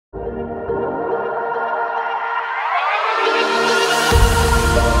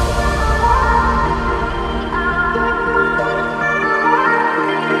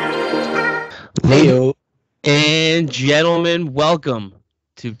Ladies Heyo. and gentlemen, welcome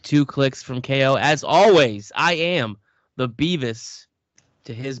to Two Clicks from KO. As always, I am the Beavis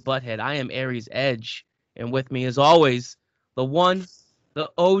to his butthead. I am Aries Edge. And with me, as always, the one, the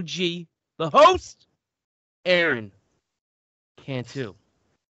OG, the host, Aaron Cantu.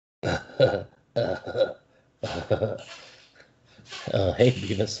 Hey,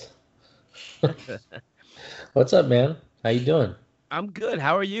 Beavis. What's up, man? How you doing? I'm good.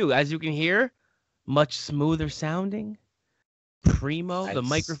 How are you? As you can hear, much smoother sounding. Primo. The Nice.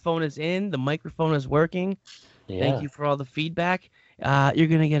 microphone is in. The microphone is working. Thank Yeah. you for all the feedback. You're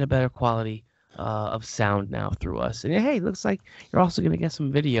gonna get a better quality of sound now through us. And hey, looks like you're also gonna get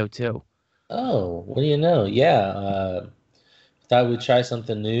some video too. Oh, what do you know? Yeah. Thought we'd try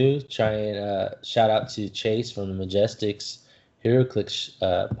something new. Try and shout out to Chase from the Majestics HeroClix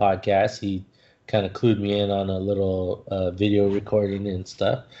podcast. He kind of clued me in on a little video recording and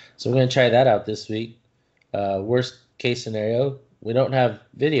stuff. So we're gonna try that out this week. Worst case scenario, we don't have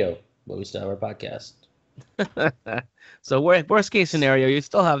video, but we still have our podcast. So worst case scenario, you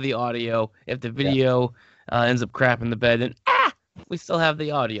still have the audio. If the Yeah. video ends up crap in the bed, then we still have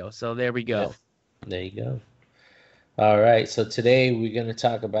the audio. So there we Yeah. go. There you go. All right, so today we're going to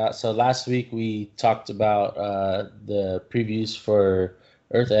talk about. So last week we talked about the previews for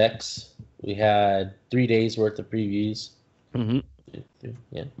Earth X. We had 3 days worth of previews. hmm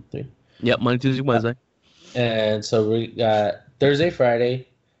Yeah, three. Yep, Monday, Tuesday, Wednesday. And so we got Thursday, Friday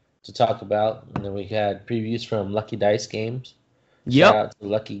to talk about, and then we had previews from Lucky Dice games. Shout Yep. out to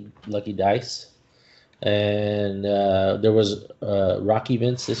Lucky Dice. And there was rock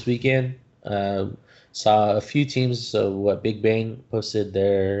events this weekend. Saw a few teams. So what? Big Bang posted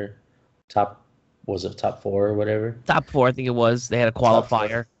their top. Was it top four or whatever? Top four, I think it was. They had a Top four.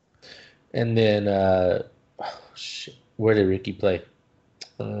 qualifier. And then shit, where did Ricky play?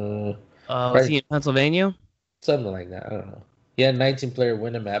 Was Right, he in Pennsylvania? something like that. I don't know. He had a 19-player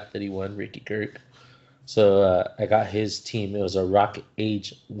win a map that he won. Ricky Kirk. So I got his team. It was a Rock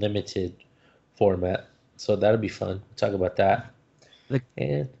Age Limited format. So that'll be fun. Talk about that.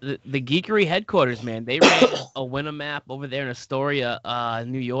 And The Geekery headquarters, man, they ran a winner map over there in Astoria,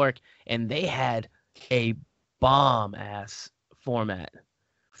 New York, and they had a bomb ass format.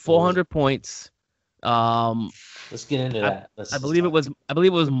 400 points. let's get into that. I believe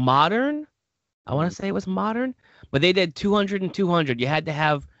it was modern. I want to say it was modern, but they did 200 and 200. You had to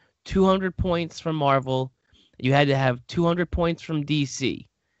have 200 points from Marvel. You had to have 200 points from DC.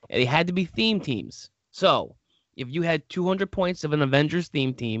 And they had to be theme teams. So, if you had 200 points of an Avengers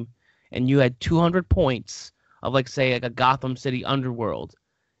theme team and you had 200 points of, like, say, like a Gotham City Underworld,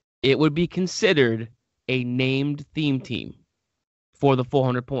 it would be considered a named theme team for the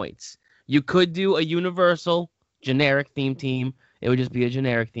 400 points. You could do a universal generic theme team. It would just be a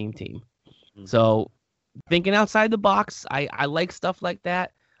generic theme team. So, thinking outside the box, I like stuff like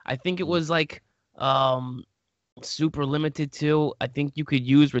that. I think it was like super limited too. I think you could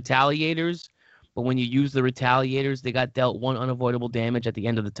use retaliators, but when you use the retaliators, they got dealt one unavoidable damage at the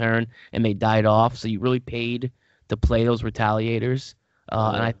end of the turn and they died off. So you really paid to play those retaliators.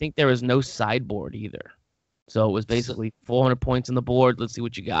 And I think there was no sideboard either. So it was basically 400 points on the board. Let's see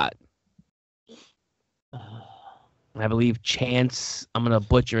what you got. I believe Chance, I'm going to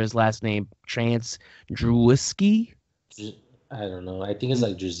butcher his last name, Chance Drewski. I don't know. I think it's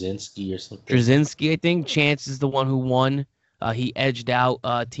like Drzinski or something. Drzinski, I think. Chance is the one who won. He edged out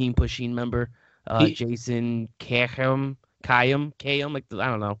Team Pusheen member Jason Kayam. Like I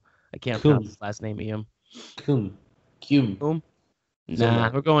don't know. I can't pronounce his last name. Ian. Cum. Nah,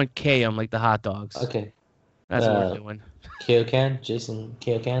 we're going Kayam like the hot dogs. Okay. That's what we're doing. Keocan, Jason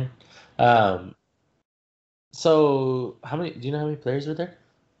Keocan. So how many? Do you know how many players were there?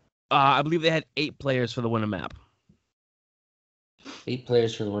 I believe they had 8 players for the winner map. 8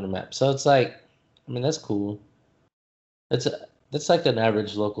 players for the winner map. So it's like, I mean, that's cool. That's like an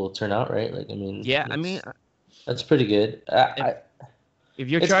average local turnout, right? Like, I mean, yeah, I mean, that's pretty good. If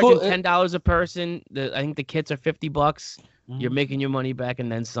you're charging $10 a person, I think the kits are $50. You're making your money back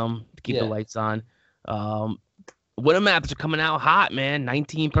and then some to keep the lights on. Winner maps are coming out hot, man.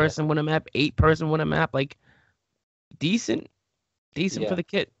 19-person winner map, 8-person winner map, like decent for the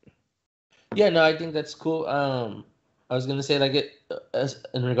kit. Yeah, no, I think that's cool. I was gonna say like as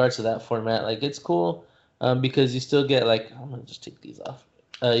in regards to that format, like it's cool, because you still get like I'm gonna just take these off.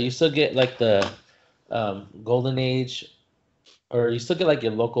 You still get like the Golden Age, or you still get like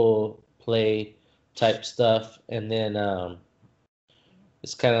your local play type stuff, and then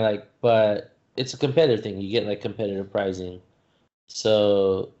it's kind of like, but it's a competitive thing. You get like competitive pricing,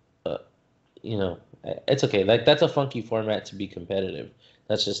 so it's okay. Like that's a funky format to be competitive.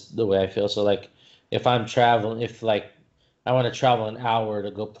 That's just the way I feel. So like if I'm traveling, if like I want to travel an hour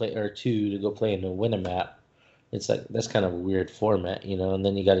to go play or two to go play in a winner map, it's like that's kind of a weird format, you know. And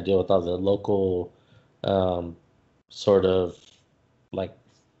then you got to deal with all the local, um, sort of like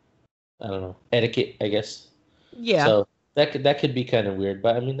I don't know etiquette, I guess. Yeah. So that could be kind of weird,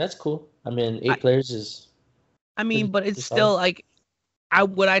 but I mean that's cool. I mean, I, 8 players is I mean, pretty, but it's pretty solid. still like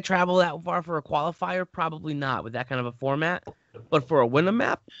would I travel that far for a qualifier? Probably not with that kind of a format. But for a winner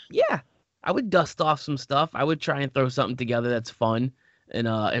map, yeah, I would dust off some stuff. I would try and throw something together that's fun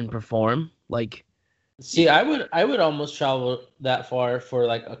and perform. Like, See, I would almost travel that far for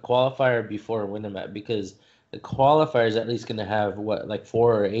like a qualifier before a winner map because the qualifier is at least going to have what like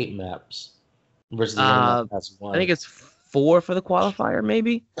 4 or 8 maps versus the winner map has I think one. it's 4 for the qualifier,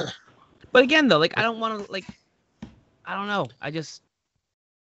 maybe. But again, though, like I don't want to like I don't know.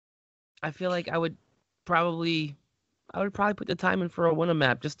 I feel like probably I would probably put the time in for a winner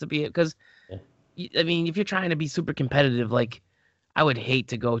map just to be because Yeah. I mean if you're trying to be super competitive, like I would hate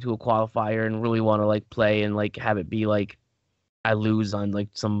to go to a qualifier and really want to like play and like have it be like I lose on like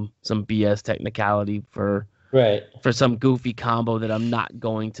some BS technicality Right. for some goofy combo that I'm not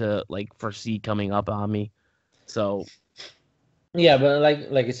going to like foresee coming up on me. So Yeah, but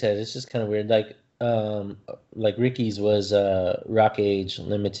like I said, it's just kind of weird. Like Ricky's was Rock Age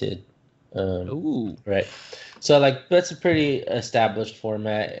Limited. Um, ooh. right. So like that's a pretty established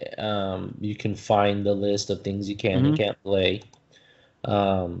format. You can find the list of things you can and Hmm. can't play.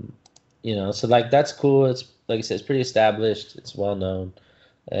 Um, so like that's cool. It's like I said, it's pretty established. It's well known,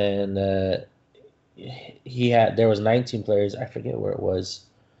 and there was 19 players. I forget where it was,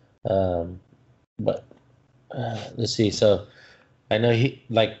 um, but let's see. So I know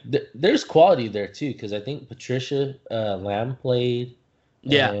there's quality there too because I think Patricia Lamb played,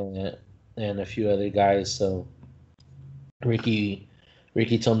 Yeah. and a few other guys. So Ricky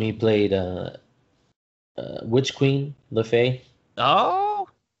Ricky told me he played Witch Queen, LeFay, Oh,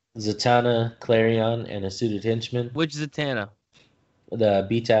 Zatanna, Clarion, and a suited henchman. which Zatanna? The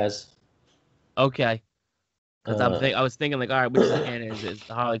Bitaz. Okay. Because Uh, I was thinking like, all right, which Zatanna is it? Is it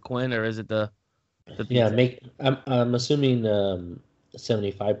the Harley Quinn or is it the yeah, pizza? I'm assuming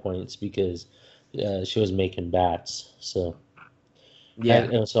 75 points because she was making bats. So Yeah.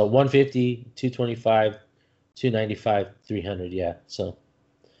 and so 150, 225, 295, 300. Yeah. So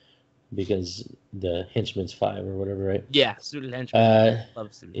because the henchman's 5 or whatever, right? Yeah. Suited henchman. Uh,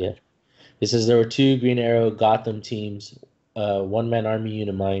 Love suited yeah. henchman. It says there were 2 Green Arrow Gotham teams, 1-man Army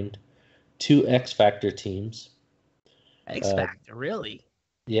Unimind, 2 X Factor teams. X Uh, Factor, really?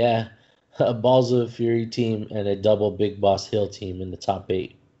 yeah, a Balls of Fury team and a double Big Boss Hill team in the top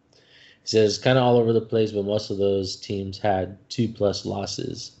 8. He says kind of all over the place, but most of those teams had 2+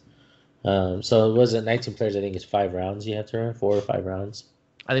 losses. So it wasn't 19 players. I think it's 5 rounds you have to run, 4 or 5 rounds.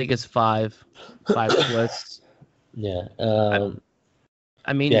 I think it's five splits. Yeah. I, I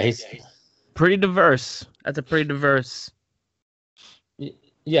Yeah. mean, He's pretty diverse. That's a pretty diverse.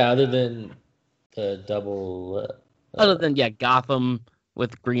 yeah. Other than the double. Other than yeah, Gotham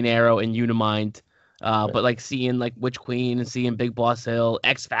with Green Arrow and Unimind. Right. But like seeing like Witch Queen and seeing Big Boss Hill,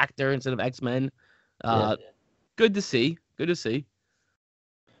 X Factor instead of X Men. Yeah. Uh, good to see. Good to see.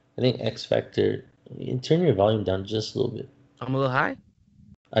 I think X Factor. You can turn your volume down just a little bit. I'm a little high.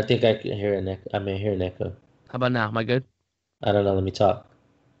 I think I can hear an echo. I may hear an echo. How about now? Am I good? I don't know. Let me talk.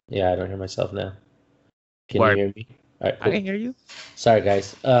 Yeah, I don't hear myself now. Can you Word. hear me? All right, I cool. can hear you. Sorry,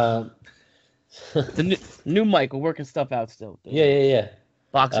 guys. The new mic. We're working stuff out still. Yeah, yeah, yeah.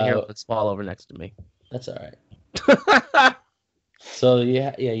 Boxing here with fall over next to me. That's all right. So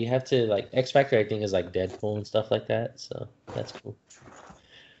yeah, you have to like X Factor. I think is like Deadpool and stuff like that. So that's cool.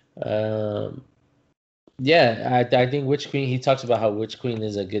 Um, yeah, I think Witch Queen. He talks about how Witch Queen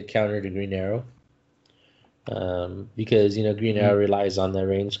is a good counter to Green Arrow. Because Green Arrow relies on the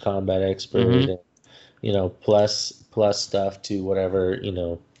range combat expert Mm-hmm. and plus stuff to whatever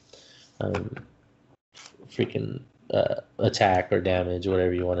um, freaking attack or damage,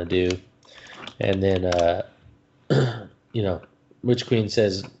 whatever you want to do. And then you know, Witch Queen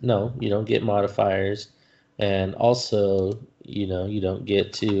says no, you don't get modifiers, and also you don't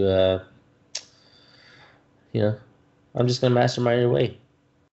get to you know I'm just gonna mastermind your way.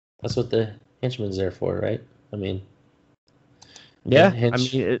 That's what the henchman's there for, right? I mean, Yeah, I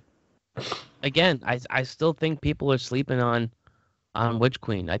hench. mean, again, I still think people are sleeping on Witch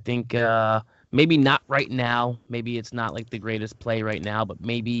Queen. I think maybe not right now. Maybe it's not like the greatest play right now, but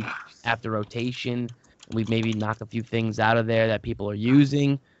maybe after rotation, we've maybe knocked a few things out of there that people are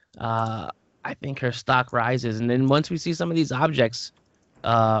using. I think her stock rises, and then once we see some of these objects,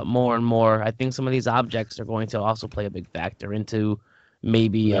 more and more, I think some of these objects are going to also play a big factor into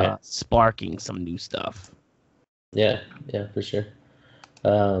maybe Right. sparking some new stuff. Yeah, for sure.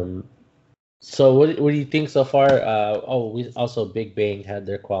 So what do you think so far? We also Big Bang had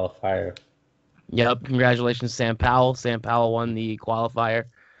their qualifier. Yep, congratulations, Sam Powell. Sam Powell won the qualifier.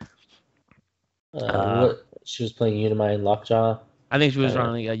 What she was playing Unimind Lockjaw. I think she was Uh,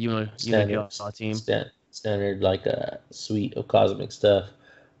 running a standard Unijaw team. standard like a suite of cosmic stuff.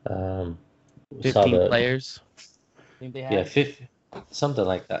 We saw 15 the players. I think they had. 50, something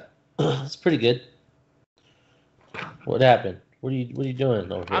like that. It's pretty good. What happened? What are you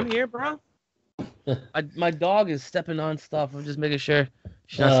doing over here? I'm here, bro. My dog is stepping on stuff. I'm just making sure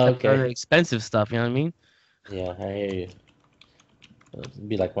she's not stepping on the expensive stuff. You know what I mean? Yeah, I hear you. It'd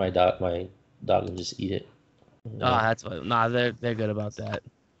be like my dog. My dog can just eat it. That's what. Nah, they're good about that.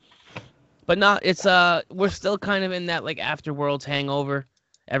 But no, it's we're still kind of in that like after Worlds hangover.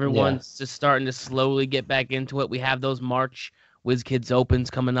 Everyone's just starting to slowly get back into it. We have those March WizKids Opens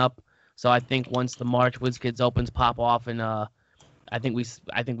coming up. So I think once the March WizKids Opens pop off, and I think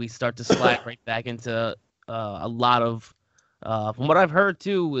we start to slide right back into a lot of. From what I've heard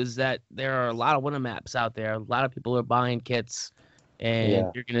too, is that there are a lot of winner maps out there. A lot of people are buying kits, and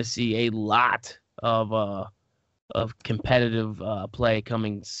you're gonna see a lot of competitive play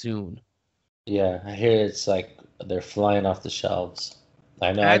coming soon. Yeah, I hear it's like they're flying off the shelves.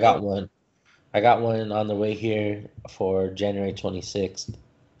 I know I got one. I got one on the way here for January 26th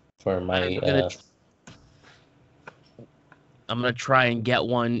for my. I'm gonna try and get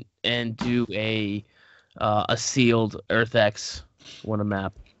one and do a sealed EarthX winner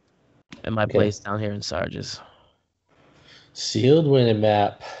map in my place down here in Sarges. Sealed winner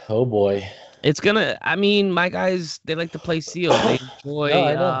map. Oh boy. It's gonna. I mean, my guys, they like to play sealed. They enjoy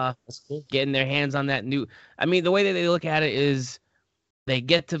That's cool. getting their hands on that new. I mean, the way that they look at it is, they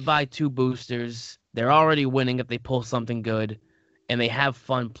get to buy 2 boosters. They're already winning if they pull something good, and they have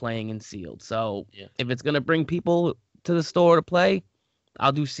fun playing in sealed. So if it's gonna bring people to the store to play,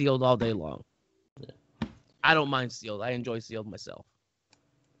 I'll do sealed all day long. Yeah. I don't mind sealed. I enjoy sealed myself.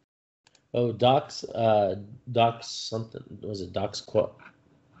 Oh, Docs something. Was it Docs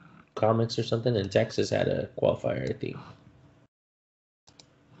Comics or something in Texas had a qualifier, I think.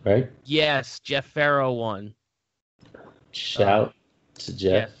 Right? Yes, Jeff Farrow won. Shout to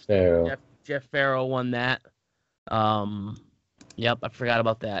Jeff Farrow. Jeff Farrow won that. Yep, I forgot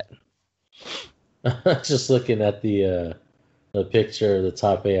about that. Just looking at the picture of the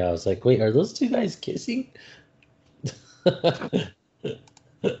top 8, I was like, wait, are those 2 guys kissing?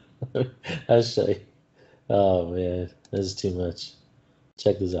 I'll show you. Oh man, this is too much.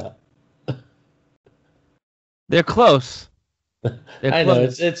 Check this out. They're close. I know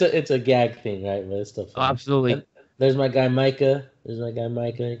it's a gag thing, right? But it's still fun. Oh, absolutely. And there's my guy Micah.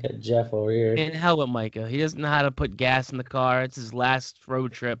 You got Jeff over here. And hell with Micah. He doesn't know how to put gas in the car. It's his last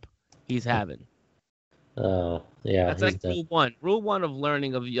road trip he's having. Oh yeah, that's like rule 1. Rule 1 of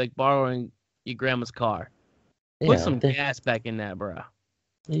learning of like borrowing your grandma's car. Put some gas back in that, bro.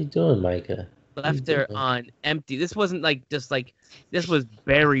 What are you doing, Micah? Left her on empty. This wasn't like just like this was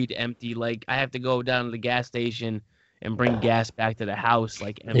buried empty. Like I have to go down to the gas station and bring gas back to the house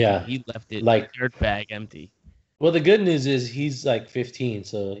like empty. Yeah, he left it like dirt bag empty. Well, the good news is he's like 15,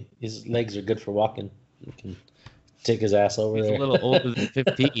 so his legs are good for walking. He can take his ass over he's there. A little older than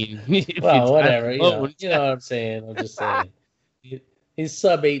 15. Well, whatever. You know what I'm saying. I'm just saying. He's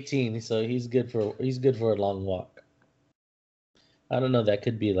sub 18, so he's good for a long walk. I don't know. That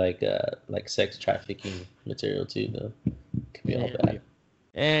could be like sex trafficking material too, though. Could be all bad.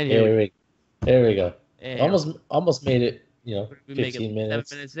 And there we go. And almost made it. 15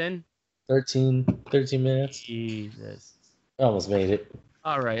 minutes. 7 minutes in. 13 minutes. Jesus. Almost made it.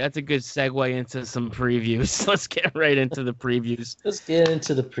 All right, that's a good segue into some previews. Let's get right into the previews. Let's get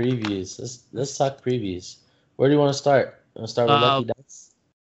into the previews. Let's talk previews. Where do you want to start? Want to start with Lucky Dice?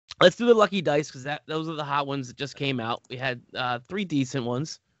 Let's do the Lucky Dice because those are the hot ones that just came out. We had 3 decent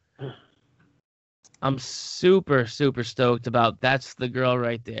ones. I'm super, super stoked about. That's the girl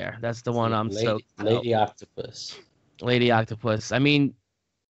right there. That's the one I'm stoked about. Lady Octopus. Lady Octopus. I mean,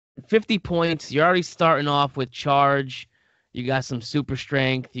 50 points. You're already starting off with charge. You got some super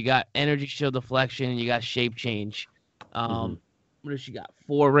strength. You got energy shield deflection. You got shape change. What does she got?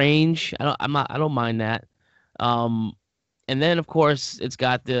 4 range. I don't mind that. And then of course it's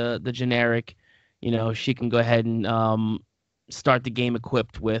got the generic. She can go ahead and start the game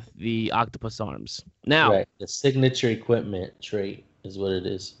equipped with the octopus arms. Now, right, the signature equipment trait is what it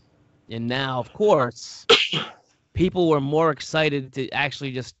is. And now, of course, people were more excited to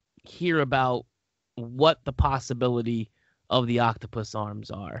actually just hear about what the possibility of the octopus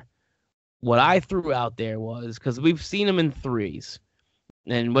arms are. What I threw out there was, because we've seen them in 3s,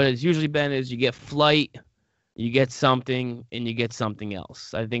 And what it's usually been is you get flight, you get something, and you get something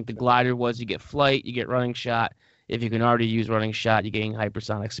else. I think the glider was you get flight, you get running shot. If you can already use running shot, you're getting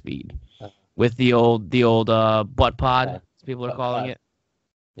hypersonic speed. Uh, With the old butt pod, uh, as people are calling it.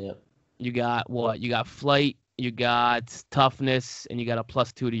 Yep. You got what? You got flight, you got toughness, and you got a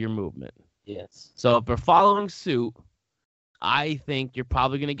 +2 to your movement. Yes. So if we're following suit, I think you're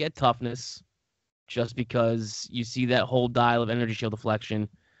probably going to get toughness just because you see that whole dial of energy shield deflection.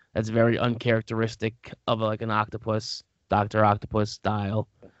 That's very uncharacteristic of like an octopus, Dr. Octopus style.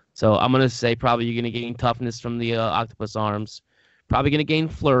 So I'm going to say probably you're going to gain toughness from the octopus arms. Probably going to gain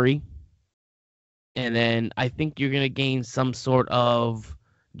flurry. And then I think you're going to gain some sort of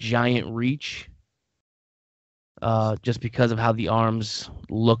giant reach just because of how the arms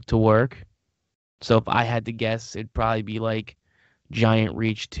look to work. So if I had to guess, it'd probably be like giant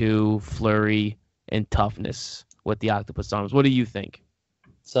reach 2, flurry, and toughness with the octopus arms. What do you think?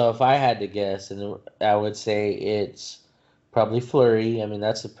 So if I had to guess, and I would say it's probably flurry. I mean,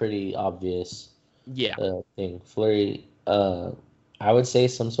 that's a pretty obvious Yeah. thing. Flurry. I would say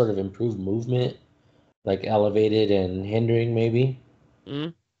some sort of improved movement, like elevated and hindering, maybe. Mm-hmm.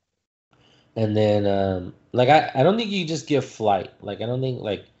 And then, like I don't think you just give flight. Like I don't think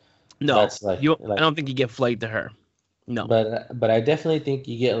like No, that's I don't think you get flight to her. No. But I definitely think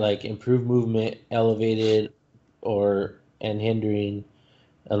you get like improved movement, elevated, and hindering,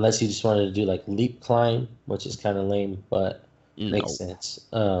 unless you just wanted to do like leap climb, which is kind of lame, but makes sense.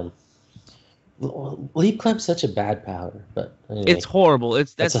 Leap climb's such a bad power, but anyway. It's horrible.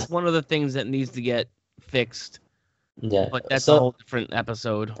 That's one of the things that needs to get fixed. Yeah, but that's a whole different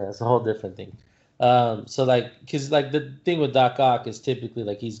episode. That's a whole different thing. So like, cause like the thing with Doc Ock is typically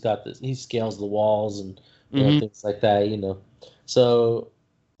like he scales the walls and things like that. So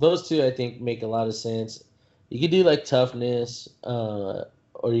those two I think make a lot of sense. You could do like toughness, or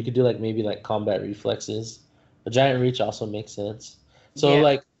you could do like maybe like combat reflexes. A giant reach also makes sense. So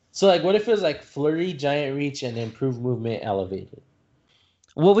like what if it was like flurry, giant reach, and improved movement elevated?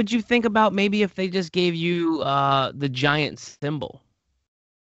 What would you think about maybe if they just gave you the giant symbol?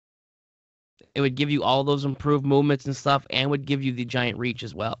 It would give you all those improved movements and stuff, and would give you the giant reach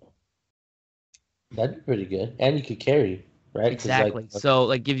as well. That'd be pretty good, and you could carry, right? Exactly. So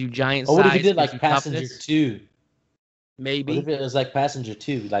like give you giant size. What if you did like Passenger toughness? 2? Maybe. What if it was like Passenger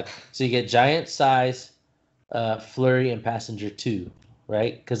 2? Like so you get giant size, flurry, and Passenger 2,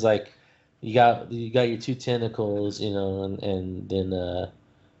 right? Because like you got your two tentacles, and then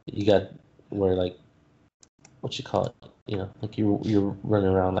you got where like what you call it, like you're running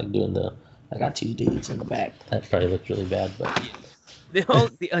around like doing the I got two dudes in the back. That probably looked really bad, but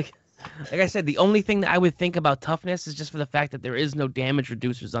like I said, the only thing that I would think about toughness is just for the fact that there is no damage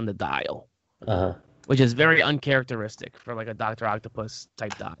reducers on the dial, which is very uncharacteristic for like a Dr. Octopus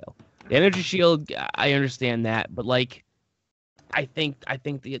type dial. The energy shield, I understand that, but like I think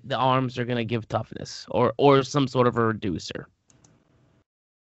the arms are gonna give toughness or some sort of a reducer.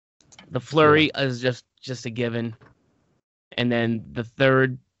 The flurry is just a given, and then the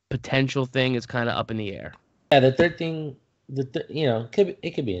third potential thing is kind of up in the air. Yeah, the third thing,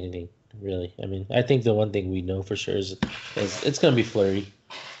 it could be anything really. I mean, I think the one thing we know for sure is it's gonna be flurry.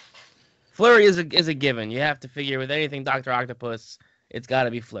 Flurry is a given. You have to figure with anything Dr. Octopus, it's got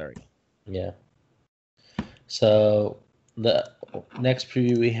to be flurry. Yeah. So the next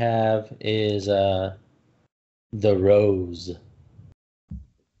preview we have is the Rose.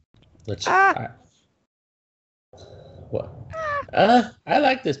 I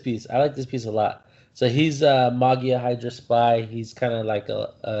like this piece. I like this piece a lot. So he's Magia Hydra Spy. He's kind of like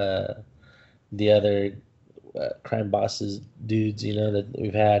the other crime bosses dudes, that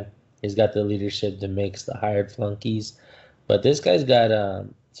we've had. He's got the leadership that makes the hired flunkies, but this guy's got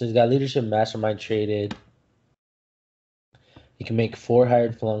so he's got leadership mastermind traded. He can make 4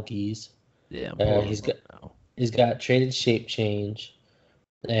 hired flunkies. Yeah, he's got traded shape change,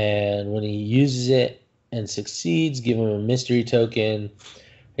 and when he uses it and succeeds, give him a mystery token.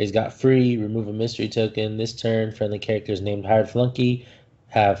 He's got free, remove a mystery token. This turn, friendly characters named Hired Flunky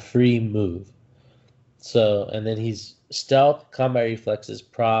have free move. So, and then he's stealth, combat reflexes,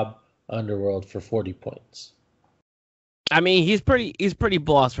 prob, underworld for 40 points. I mean, he's pretty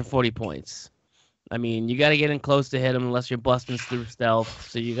boss for 40 points. I mean, you got to get in close to hit him unless you're busting through stealth.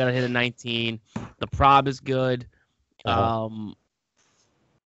 So you got to hit a 19. The prob is good. He'll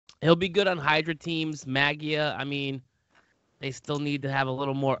be good on Hydra teams. Magia, I mean, they still need to have a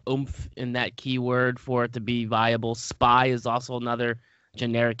little more oomph in that keyword for it to be viable. Spy is also another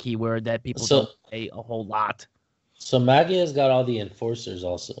generic keyword that people don't say a whole lot. So Magia's got all the enforcers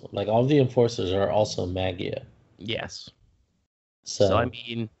also. Like all the enforcers are also Magia. Yes. So I So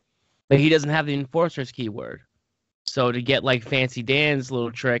mean, but he doesn't have the enforcer's keyword. So to get like Fancy Dan's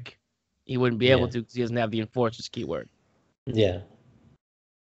little trick, he wouldn't be able yeah, to because he doesn't have the enforcer's keyword. yeah,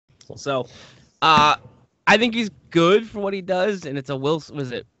 So, uh, I think he's good for what he does, and it's a Wilson.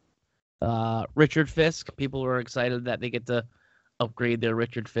 Was it Richard Fisk? People were excited that they get to upgrade their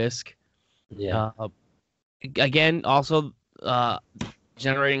Richard Fisk. yeah. Uh, Again, also uh,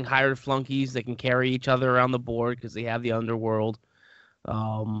 generating higher flunkies that can carry each other around the board because they have the underworld.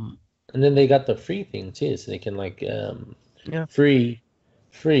 Um, And then they got the free thing too, so they can like yeah. free,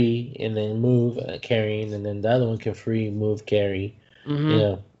 free, and then move carrying, and then the other one can free move carry. You Hmm.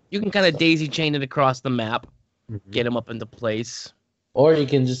 know, You can kind of so, daisy chain it across the map, mhm. get him up into place. Or you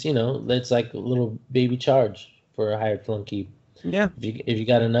can just it's like a little baby charge for a higher flunky. Yeah. If you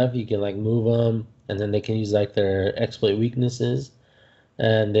got enough, you can like move them, and then they can use like their exploit weaknesses.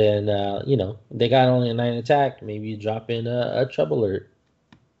 And then they got only a 9 attack. Maybe you drop in a trouble alert.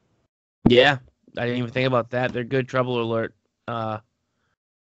 Yeah. I didn't even think about that. They're good trouble alert. Uh,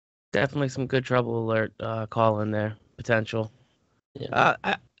 Definitely some good trouble alert call in there potential. Yeah,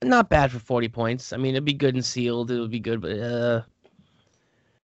 Not bad for 40 points. I mean, it'd be good and sealed. It would be good, but it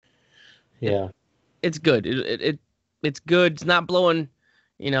yeah. it's good. It's good. It's not blowing,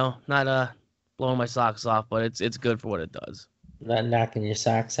 not blowing my socks off, but it's good for what it does. Not knocking your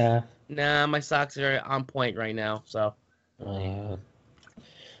socks off. Nah, my socks are on point right now. So Uh,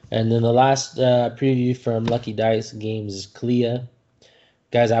 and then the last preview from Lucky Dice Games is Clea.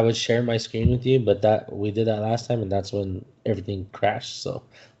 Guys, I would share my screen with you, but that we did that last time, and that's when everything crashed. So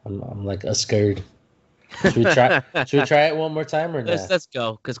I'm like scared. Should we try? Should we try it one more time or not? let's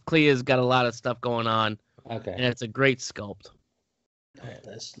go because Clea's got a lot of stuff going on, Okay. and it's a great sculpt. All right.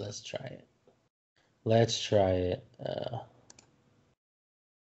 Let's try it. Let's try it. Oh,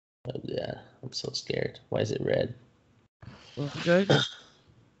 yeah. I'm so scared. Why is it red? Good.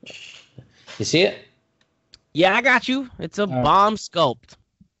 You see it? Yeah, I got you. It's a bomb sculpt.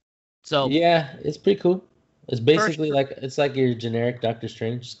 So Yeah, it's pretty cool. It's first, basically like your generic Doctor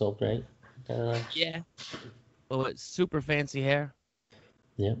Strange sculpt, right? yeah, but with super fancy hair.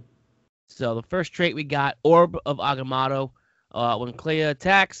 Yeah. So the first trait we got, Orb of Agamotto. When Clea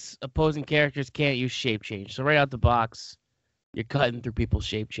attacks, opposing characters can't use shape change. So right out the box, you're cutting through people's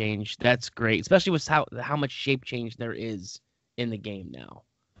shape change. That's great, especially with how much shape change there is in the game now.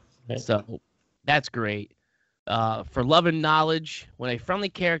 Right. So that's great. For Love and Knowledge, when a friendly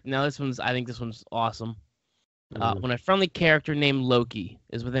character, now I think this one's awesome. When a friendly character named Loki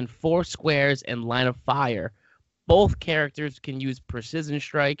is within 4 squares and line of fire, both characters can use Precision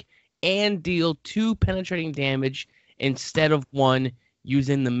Strike and deal 2 penetrating damage instead of 1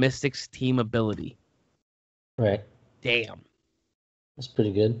 using the Mystic's team ability. Right. Damn. That's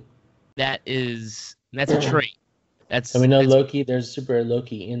pretty good. That's a trait. And we know Loki, there's super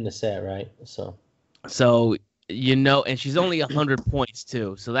Loki in the set, right? So and she's only 100 points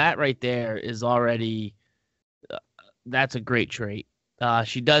too. So that right there is already that's a great trait.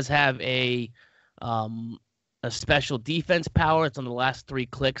 She does have a special defense power. It's on the last 3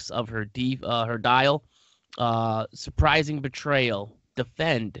 clicks of her dial. Surprising Betrayal.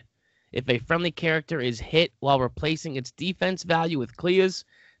 Defend. If a friendly character is hit while replacing its defense value with Clea's,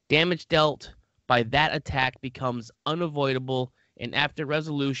 damage dealt by that attack becomes unavoidable, and after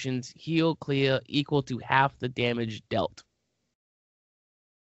resolutions, heal Clea equal to half the damage dealt.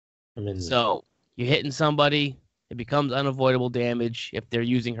 So you're hitting somebody, it becomes unavoidable damage if they're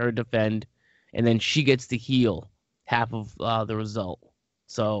using her defend, and then she gets to heal half of the result.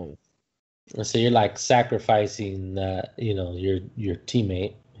 So you're like sacrificing, your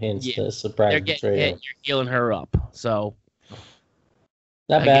teammate. Hence the surprise betrayal. Hit, you're healing her up. So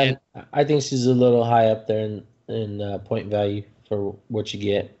not bad. I think she's a little high up there in point value for what you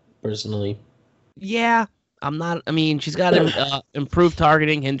get personally. Yeah, I'm not. I mean, she's got improved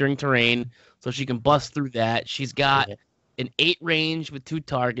targeting, hindering terrain, so she can bust through that. She's got an 8 range with 2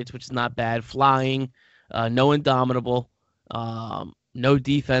 targets, which is not bad. Flying, no indomitable, no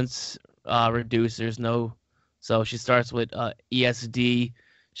defense reducers, no. So she starts with ESD.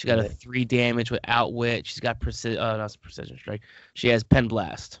 She got a 3 damage with Outwit. She's got not Precision Strike. She has Pen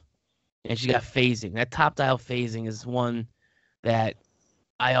Blast, and she got phasing. That top dial phasing is one that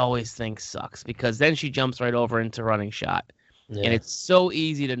I always think sucks because then she jumps right over into running shot, and it's so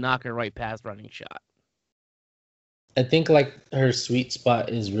easy to knock her right past running shot. I think like her sweet spot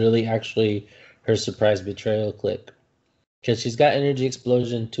is really actually her surprise betrayal click, because she's got energy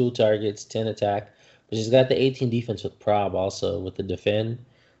explosion, 2 targets, 10 attack, but she's got the 18 defense with prob also with the defend.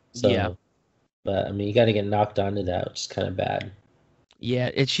 So, yeah. But I mean, you got to get knocked onto that, which is kind of bad. Yeah,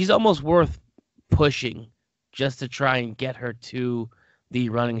 she's almost worth pushing just to try and get her to the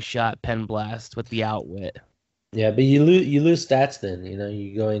running shot pen blast with the outwit. Yeah, but you lose stats then. You know,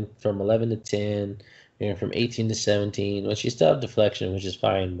 you're going from 11 to 10, you're going from 18 to 17, which you still have deflection, which is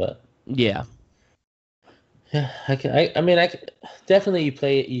fine. But Yeah, yeah, I mean, definitely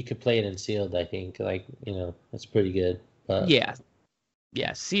you could play it in sealed. I think that's pretty good. But yeah,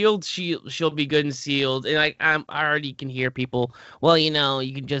 yeah. Sealed, she'll be good in sealed, and I already can hear people. Well, you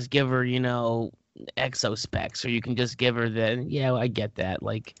can just give her exo specs, or you can just give her the. Yeah, I get that.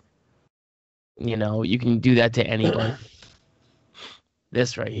 Like, you can do that to anybody.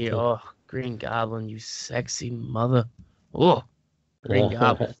 This right here, oh, Green Goblin, you sexy mother. Oh, Green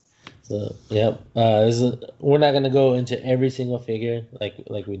Goblin. So yep, we're not gonna go into every single figure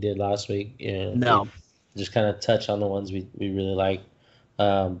like we did last week. No. Just kind of touch on the ones we really like.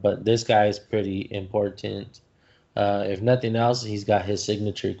 But this guy is pretty important. If nothing else, he's got his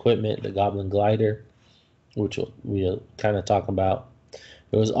signature equipment, the Goblin Glider, which we'll kind of talk about.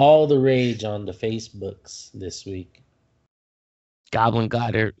 It was all the rage on the Facebooks this week. Goblin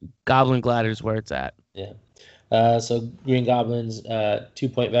Glider's where it's at. Yeah. So Green Goblin's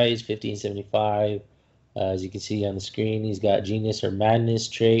 2-point value is 1575. As you can see on the screen, he's got Genius or Madness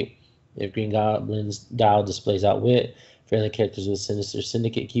trait. If Green Goblin's dial displays Outwit, friendly characters with Sinister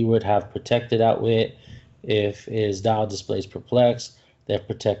Syndicate keyword have protected Outwit. If his dial displays Perplex, they have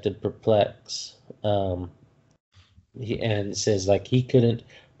protected Perplex. And it says he couldn't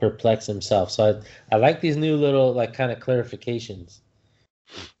perplex himself. So I like these new little kind of clarifications.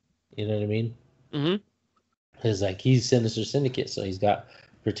 You know what I mean? Mm-hmm. Because he's Sinister Syndicate, so he's got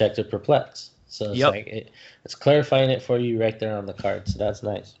protected Perplex. So it's it's clarifying it for you right there on the card. So that's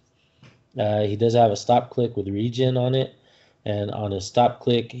nice. He does have a stop click with regen on it, and on his stop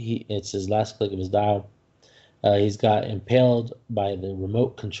click, it's his last click of his dial. He's got impaled by the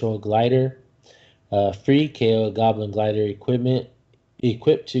remote control glider. Free KO Goblin Glider equipment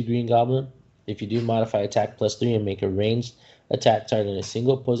equipped to Green Goblin. If you do modify attack +3 and make a ranged attack targeting a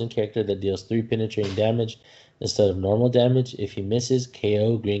single opposing character that deals 3 penetrating damage instead of normal damage. If he misses,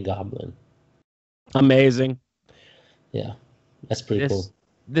 KO Green Goblin. Amazing. Yeah, that's pretty cool.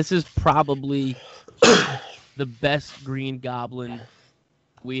 This is probably the best Green Goblin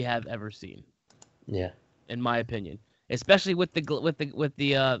we have ever seen. Yeah, in my opinion, especially with the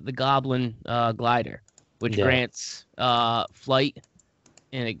Goblin Glider, which grants flight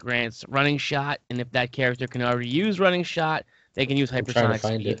and it grants running shot. And if that character can already use running shot, they can use hypersonic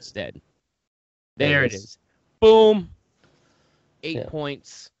speed instead. There it is. Boom. 8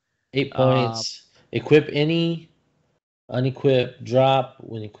 points. 8 points. Equip any. Unequip. Drop.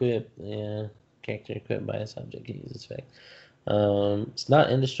 When equipped. Yeah. Character equipped by a subject can use this effect. It's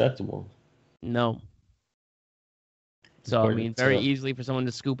not indestructible. No. So, very easily for someone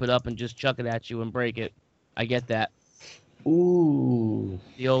to scoop it up and just chuck it at you and break it. I get that. Ooh.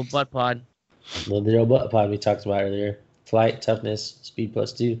 The old butt pod. The old butt pod we talked about earlier. Flight, toughness, speed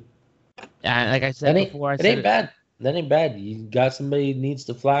 +2. Like I said before, it ain't bad. That ain't bad. You got somebody who needs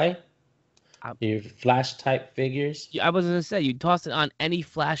to fly. Your flash type figures. I was gonna say you toss it on any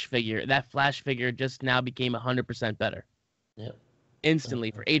flash figure. That flash figure just now became 100% better. Yep.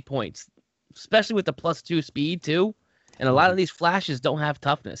 Instantly for 8 points, especially with the +2 speed too. And a lot of these flashes don't have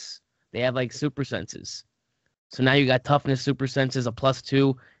toughness. They have super senses. So now you got toughness, super senses, a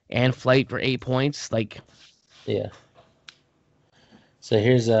 +2, and flight for 8 points. Yeah. So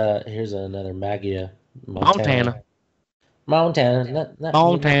here's another Magia. Montana. Not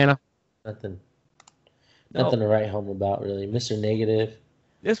Montana. Nothing to write home about, really. Mr. Negative.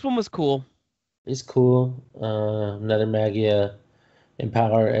 This one was cool. It's cool. Another Magia.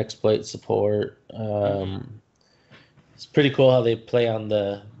 Empower, exploit, support. It's pretty cool how they play on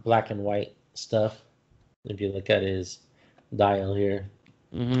the black and white stuff. If you look at his dial here.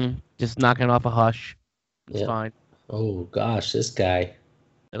 Mm-hmm. Just knocking off a hush. It's fine. Oh, gosh, this guy.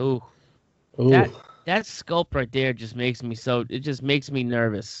 Ooh. That sculpt right there just makes me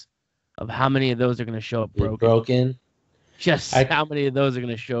nervous of how many of those are going to show up broken. How many of those are going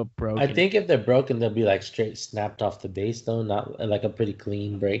to show up broken. I think if they're broken, they'll be straight snapped off the base, though, not a pretty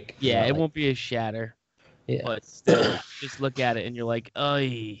clean break. Yeah, it won't be a shatter. Yeah. But still, just look at it and you're like,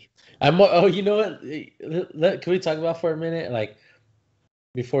 "Oy." You know what? Can we talk about for a minute?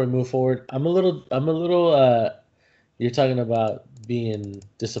 Before we move forward, I'm a little. You're talking about being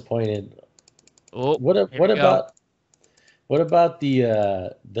disappointed. Oh, what about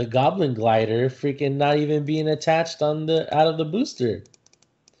the Goblin Glider freaking not even being attached out of the booster?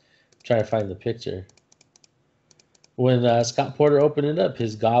 I'm trying to find the picture. When Scott Porter opened it up,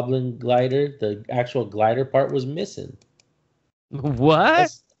 his Goblin Glider, the actual glider part was missing.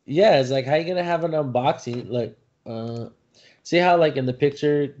 What? Yeah, it's like how you gonna have an unboxing? Like, see how like in the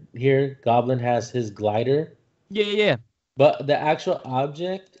picture here, Goblin has his glider, Yeah, yeah. but the actual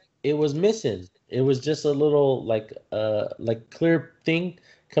object it was missing. It was just a little like clear thing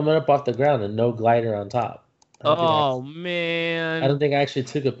coming up off the ground and no glider on top. Oh I don't man. think I actually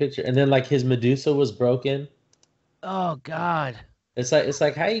took a picture. And then like his Medusa was broken. Oh God. It's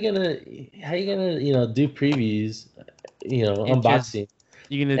like how you gonna do previews, And just unboxing.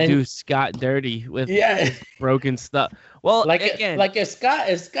 you're gonna And do Scott dirty with yeah, his broken stuff. Well, like again, like if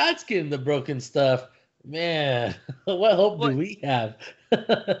Scott's getting the broken stuff, man, what hope do what we have?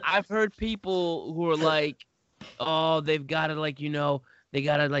 I've heard people who are like, oh, they've got to they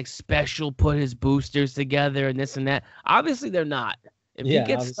got to like special put his boosters together and this and that. Obviously, they're not. If he Yeah,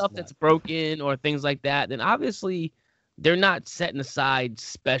 gets obviously stuff not. that's broken or things like that, then obviously they're not setting aside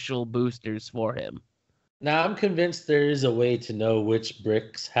special boosters for him. Now I'm convinced there is a way to know which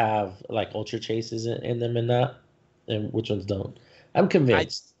bricks have like ultra chases in them and not, and which ones don't. I'm I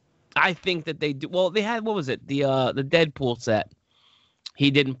convinced. I think that they do. Well, they had what was it? The Deadpool set. He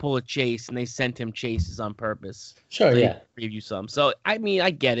didn't pull a chase, and they sent him chases on purpose Sure, so he yeah. could preview some. So I mean,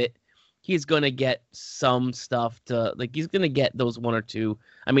 I get it. He's gonna get some stuff to like. He's gonna get those one or two.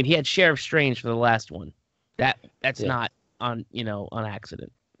 I mean, he had Sheriff Strange for the last one. That's Yeah. not on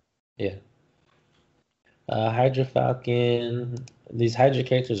accident. Yeah. Hydra Falcon. These Hydra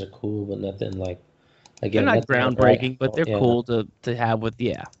characters are cool, but nothing like They're again, not nothing like right. groundbreaking, but they're Yeah. cool to have with.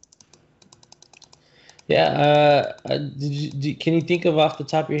 Yeah. Yeah. Can you think of off the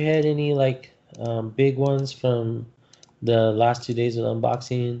top of your head any like big ones from the last 2 days of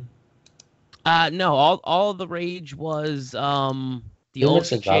unboxing? No. All the rage was the Pretty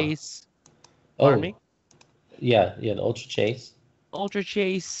much Ultra the Goblin. Chase. Pardon me. Oh, yeah, yeah, the Ultra Chase. Ultra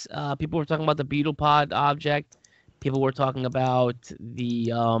Chase. People were talking about the Beetle Pod object. People were talking about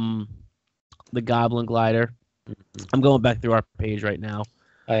the Goblin Glider. I'm going back through our page right now.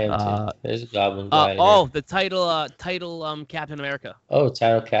 I am too. There's a Goblin Glider. The title Captain America. Oh,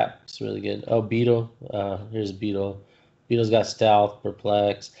 Title Cap. It's really good. Oh, Beetle. Here's Beetle. Beetle's got stealth,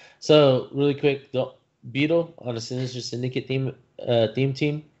 perplex. So really quick, the Beetle on a Sinister Syndicate theme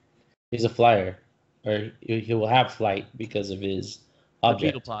team, he's a flyer, or he will have flight because of his The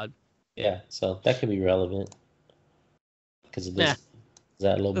object. Beetle Pod. Yeah, so that could be relevant because of Nah.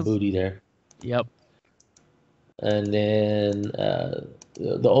 that little booty there. Yep. And then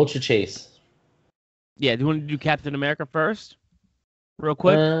the Ultra Chase. Yeah, do you want to do Captain America first? Real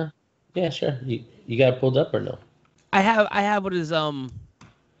quick? Yeah, sure. You got it pulled up or no? I have what is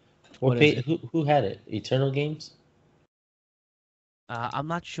What page, who had it? Eternal Games? I'm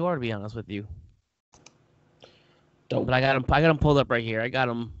not sure, to be honest with you. Dope. But I got him pulled up right here. I got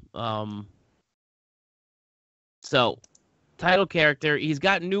him so title character, he's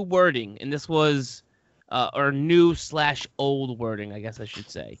got new wording, and this was or new/old wording, I guess I should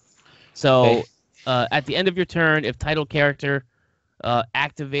say. So Okay. At the end of your turn, if title character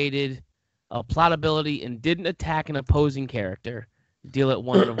activated a plot ability and didn't attack an opposing character, deal it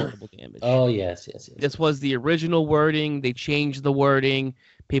 1 unavoidable damage. Oh, yes. This was the original wording. They changed the wording.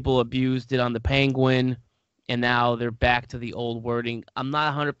 People abused it on the Penguin, and now they're back to the old wording. I'm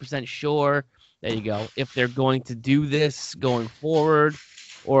not 100% sure. There you go. If they're going to do this going forward,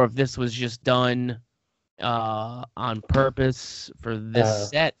 or if this was just done on purpose for this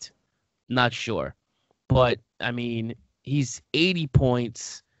set, not sure. But I mean, he's 80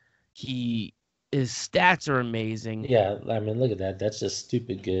 points. His stats are amazing. Yeah, I mean, look at that. That's just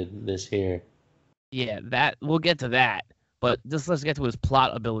stupid good, this here. Yeah, that we'll get to that. But just let's get to his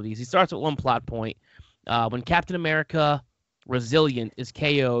plot abilities. He starts with 1 plot point. When Captain America Resilient is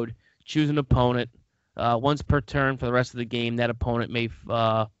KO'd, choose an opponent. Once per turn for the rest of the game, that opponent may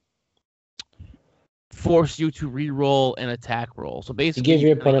force you to re-roll an attack roll. So basically, give your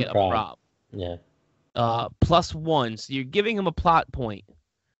you're gonna opponent get a prop. Yeah. +1. So you're giving him a plot point.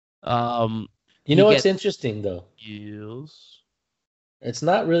 You know what's interesting though? Yes. It's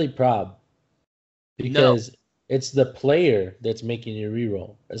not really prob because it's the player that's making you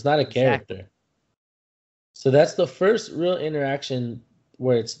reroll. It's not a character. So that's the first real interaction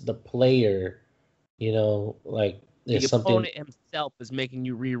where it's the player, like The something. opponent himself is making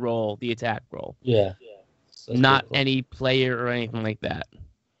you re-roll the attack roll. Yeah. So Not any player or anything like that.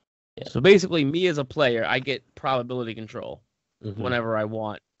 Yeah. So basically, me as a player, I get probability control Mhm. whenever I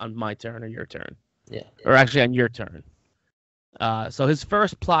want on my turn or your turn. Yeah. Or actually on your turn. So his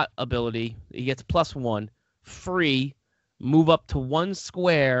first plot ability, he gets +1, free, move up to 1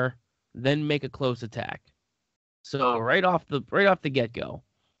 square, then make a close attack. So right off the get-go,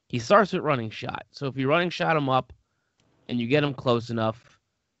 he starts with running shot. So if you running shot him up and you get him close enough,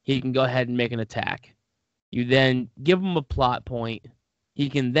 he can go ahead and make an attack. You then give him a plot point. He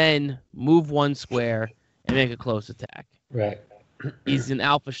can then move 1 square and make a close attack. Right. He's an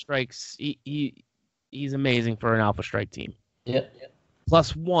Alpha Strikes. He's amazing for an Alpha Strike team. Yep.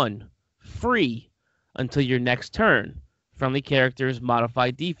 +1, free until your next turn. Friendly characters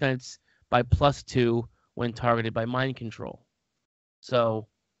modify defense by +2 when targeted by mind control. So,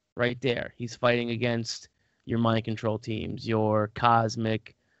 right there, he's fighting against your mind control teams, your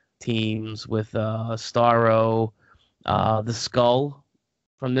cosmic teams with Starro, the Skull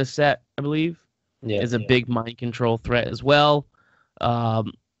from this set, I believe, is a big mind control threat as well.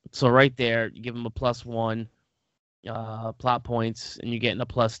 So right there, you give him a +1 plot points, and you're getting a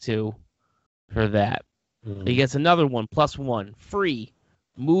 +2 for that. He gets another one, +1, free.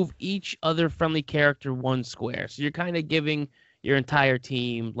 Move each other friendly character 1 square. So you're kind of giving your entire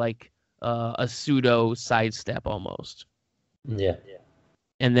team like a pseudo sidestep almost. Yeah.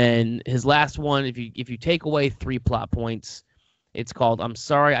 And then his last one, if you take away 3 plot points, it's called "I'm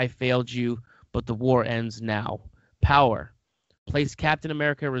sorry I failed you, but the war ends now." Power. Place Captain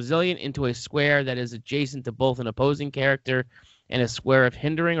America Resilient into a square that is adjacent to both an opposing character and a square of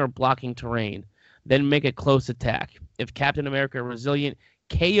hindering or blocking terrain. Then make a close attack. If Captain America Resilient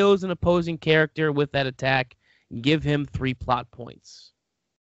KOs an opposing character with that attack, give him 3 plot points.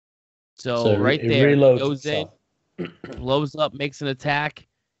 So right there, goes in, blows up, makes an attack.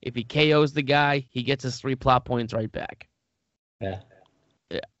 If he KOs the guy, he gets his 3 plot points right back. Yeah.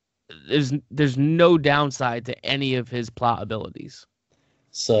 There's no downside to any of his plot abilities.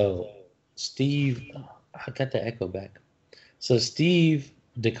 So Steve, I got the echo back. So Steve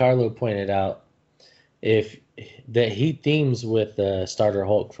DiCarlo pointed out that he themes with Starter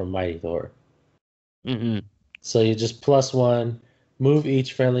Hulk from Mighty Thor. Mm-hmm. So you just +1, move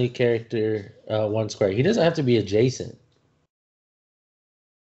each friendly character 1 square. He doesn't have to be adjacent.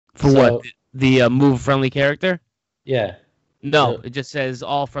 For what? The move friendly character? Yeah. No, it just says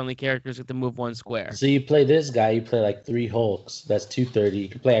all friendly characters get to move 1 square. So you play this guy, you play like 3 Hulks. That's 230. You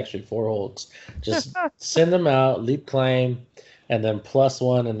can play actually 4 Hulks. Just send them out, leap climb, and then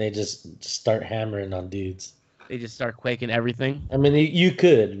 +1, and they just start hammering on dudes. They just start quaking everything. I mean, you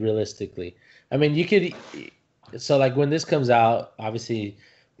could realistically. I mean, you could. So like when this comes out, obviously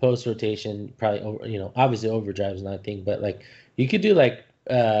post rotation, probably obviously Overdrive's not a thing, but like you could do like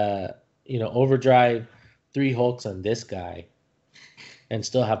Overdrive 3 Hulks on this guy, and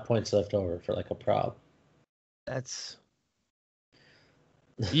still have points left over for like a prop. That's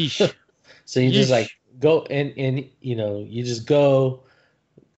yeesh. So you just like go and you just go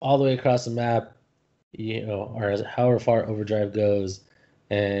all the way across the map, or however far Overdrive goes,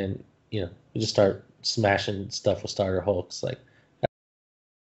 and you just start smashing stuff with Starter Hulks. Like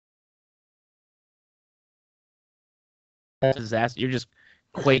disaster. You're just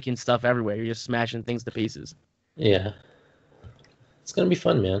quaking stuff everywhere. You're just smashing things to pieces. Yeah. It's gonna be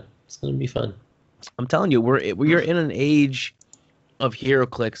fun, man. It's gonna be fun. I'm telling you, we're in an age of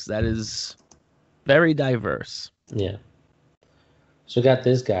HeroClix that is very diverse. Yeah. So we got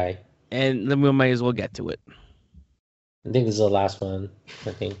this guy, and then we might as well get to it. I think this is the last one.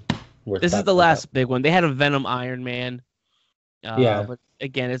 I think this is the last big one. They had a Venom Iron Man. Yeah, but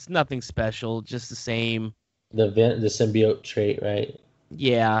again, it's nothing special. Just the same. The symbiote trait, right?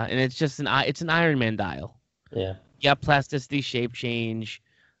 Yeah, and it's just an Iron Man dial. Yeah. Yeah, plasticity, shape change,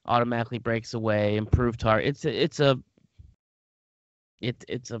 automatically breaks away, improved target. It's an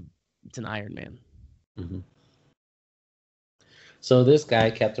Iron Man. Mm-hmm. So this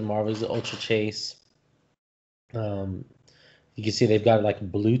guy, Captain Marvel, is the Ultra Chase. You can see they've got like a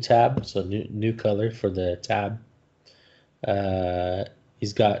blue tab, so new color for the tab.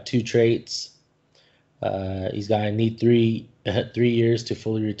 He's got 2 traits. He's got I need 3 years to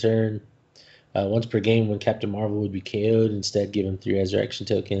fully return. Once per game when Captain Marvel would be KO'd, instead give him 3 resurrection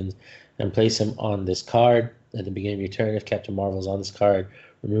tokens and place him on this card. At the beginning of your turn, if Captain Marvel is on this card,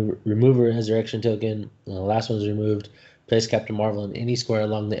 remove a resurrection token. When the last one is removed, place Captain Marvel in any square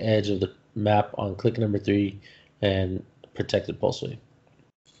along the edge of the map on click number 3 and protected pulse wave.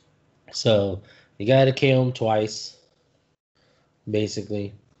 So you got to KO him twice,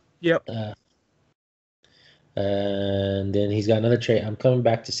 basically. Yep. And then he's got another trait. I'm coming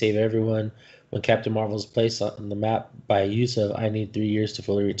back to save everyone. When Captain Marvel is placed on the map by use of I need 3 years to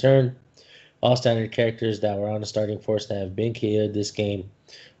fully return. All standard characters that were on the starting force that have been KO'd this game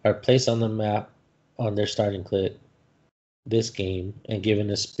are placed on the map on their starting click this game and given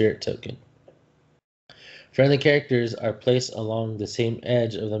a spirit token. Friendly characters are placed along the same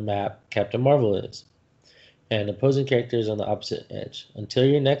edge of the map Captain Marvel is, and opposing characters on the opposite edge. Until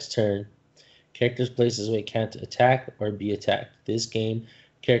your next turn, characters placed this way can't attack or be attacked. This game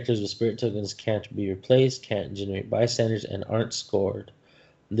Characters with spirit tokens can't be replaced, can't generate bystanders, and aren't scored.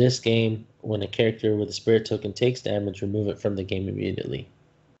 This game, when a character with a spirit token takes damage, remove it from the game immediately.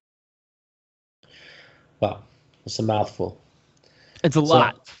 Wow, it's a mouthful. It's a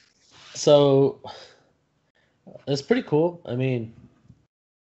lot. So that's pretty cool. I mean,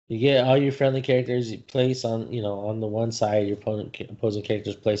 you get all your friendly characters you place on, on the one side, your opposing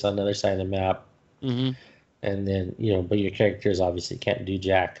characters place on the other side of the map. Mm-hmm. And then, but your characters obviously can't do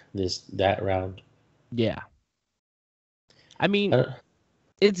jack that round. Yeah. I mean,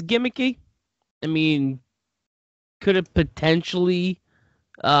 it's gimmicky. I mean, could it potentially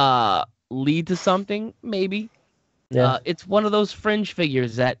lead to something? Maybe. Yeah. It's one of those fringe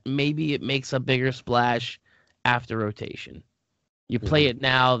figures that maybe it makes a bigger splash after rotation. You play it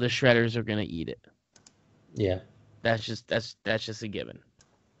now, the shredders are gonna eat it. Yeah. That's just a given.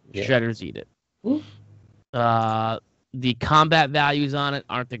 Yeah. Shredders eat it. The combat values on it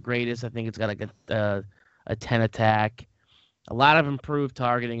aren't the greatest. I think it's got like a 10 attack, a lot of improved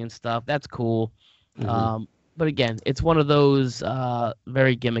targeting and stuff. That's cool. But again, it's one of those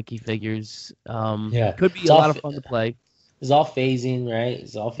very gimmicky figures. Could be a lot of fun to play. It's all phasing, right?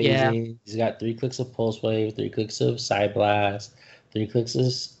 It's all phasing. Yeah. He's got 3 clicks of Pulse Wave, 3 clicks of Side Blast, 3 clicks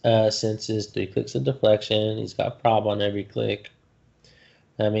of Senses, 3 clicks of Deflection. He's got Prob on every click.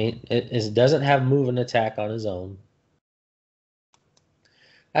 I mean, it doesn't have move and attack on his own.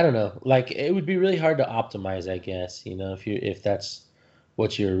 I don't know. Like, it would be really hard to optimize, I guess. If that's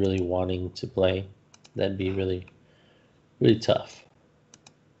what you're really wanting to play, that'd be really, really tough.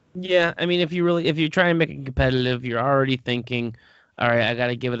 Yeah, I mean, if you try and make it competitive, you're already thinking, all right, I got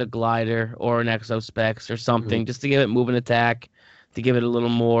to give it a glider or an Exospecs or something just to give it move and attack, to give it a little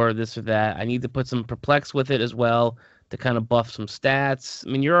more this or that. I need to put some Perplex with it as well to kind of buff some stats.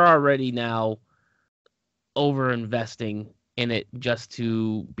 I mean, you're already now over investing in it just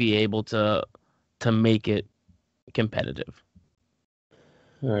to be able to make it competitive.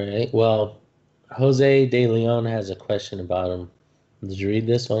 All right. Well, Jose De Leon has a question about him. Did you read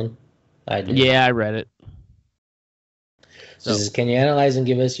this one? I did. Yeah, I read it. So, can you analyze and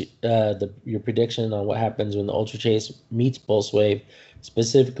give us your prediction on what happens when the Ultra Chase meets Pulse Wave?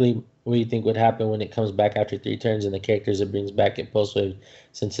 Specifically, what do you think would happen when it comes back after 3 turns and the characters it brings back at Pulse Wave,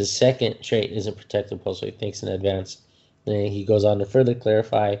 since his second trait isn't protected Pulse Wave? Thanks in advance. Then he goes on to further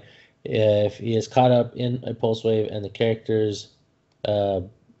clarify if he is caught up in a Pulse Wave and the characters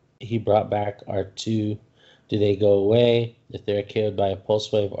he brought back are 2, do they go away? If they're killed by a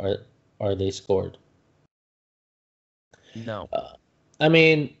Pulse Wave, are they scored? No. I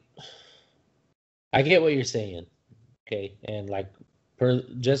mean, I get what you're saying, okay, and like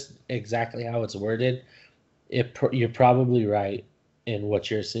just exactly how it's worded, you're probably right in what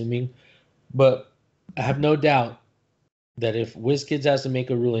you're assuming, but I have no doubt that if WizKids has to make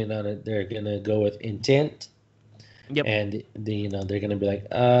a ruling on it, they're gonna go with intent. Yep. And they're gonna be like,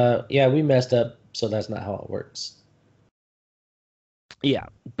 yeah, we messed up, so that's not how it works. Yeah,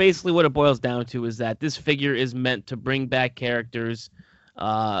 basically what it boils down to is that this figure is meant to bring back characters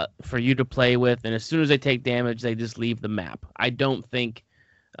for you to play with, and as soon as they take damage, they just leave the map. I don't think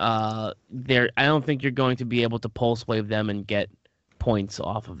you're going to be able to pulse wave them and get points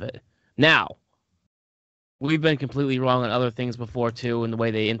off of it. Now, we've been completely wrong on other things before too, and the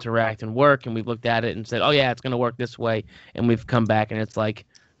way they interact and work, and we've looked at it and said, "Oh yeah, it's going to work this way," and we've come back and it's like,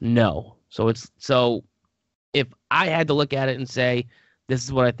 no. So if I had to look at it and say, this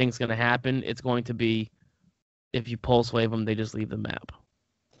is what I think is going to happen, it's going to be if you pulse wave them, they just leave the map.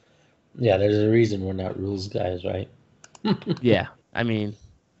 Yeah, there's a reason we're not rules guys, right? Yeah, I mean,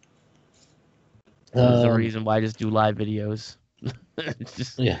 there's a reason why I just do live videos.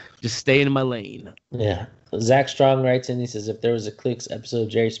 Just stay in my lane. Yeah. Zach Strong writes in, he says, if there was a Clicks episode of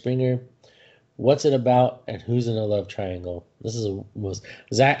Jerry Springer, what's it about and who's in a love triangle?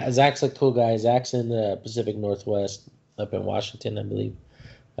 Zach's a cool guy. Zach's in the Pacific Northwest up in Washington, I believe.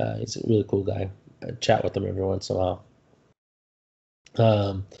 He's a really cool guy. I chat with him every once in a while.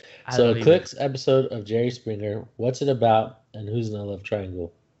 So a Clicks episode of Jerry Springer, what's it about and who's in a love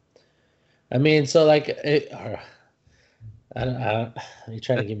triangle? I mean, so like, you're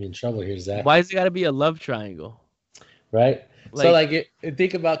trying to get me in trouble here, Zach. Why has it got to be a love triangle? Right?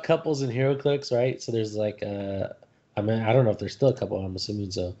 Think about couples in HeroClix, right? So there's like, I don't know if there's still a couple, I'm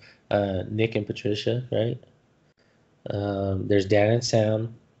assuming so. Nick and Patricia, right? There's Dan and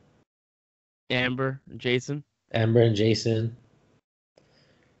Sam. Amber and Jason.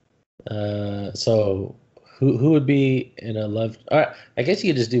 So who would be in a love? All right, I guess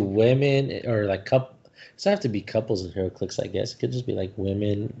you could just do women or like couple. It doesn't have to be couples in HeroClix, I guess. It could just be like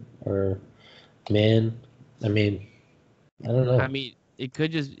women or men. I mean, I don't know. I mean, it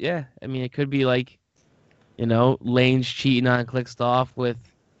could just yeah. I mean, it could be like, Lane's cheating on Clickstuff with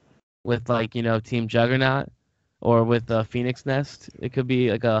like Team Juggernaut, or with Phoenix Nest. It could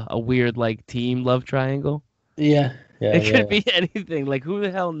be like a weird like team love triangle. Yeah, yeah, It could yeah. be anything. Like who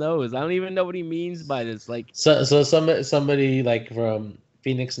the hell knows? I don't even know what he means by this. Like So somebody like from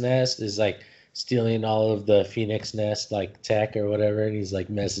Phoenix Nest is like stealing all of the Phoenix Nest like tech or whatever, and he's like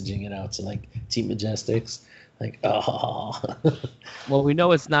messaging it out to like Team Majestics. Like, oh, well, we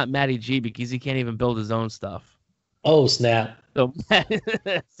know it's not Matty G because he can't even build his own stuff. oh snap! So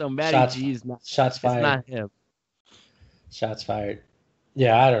so Matty Shots, G is not. shots It's fired. not him. Shots fired.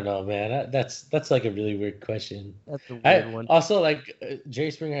 Yeah, I don't know, man. That's like a really weird question. That's a weird I one. also like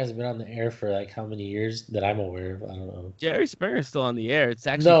Jerry Springer hasn't been on the air for like how many years that I'm aware of. I don't know. Jerry Springer's still on the air. It's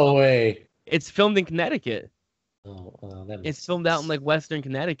actually No way. It's filmed in Connecticut. Oh, well, that It's makes filmed out in sense. like Western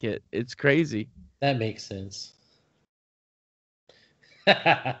Connecticut. It's crazy. That makes sense.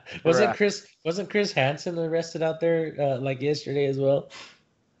 Correct. Wasn't Chris Hansen arrested out there like yesterday as well?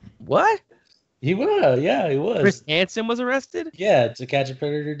 What? He was, yeah, he was. Chris Hansen was arrested Yeah, to catch a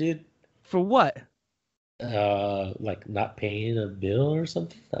predator, dude. for what? Like not paying a bill or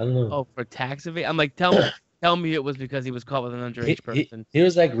something. I don't know. Oh, for tax evasion. I'm like, tell me it was because he was caught with an underage person. He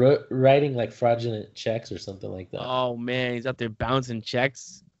was like writing like fraudulent checks or something like that. Oh man, he's out there bouncing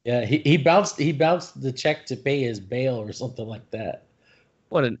checks. Yeah, he bounced the check to pay his bail or something like that.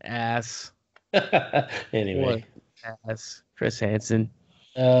 What an ass. Anyway, What an ass. Chris Hansen.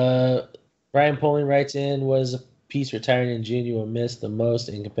 Brian Poling writes in, was a piece retiring in June you will miss the most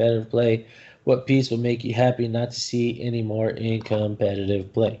in competitive play? What piece would make you happy not to see any more in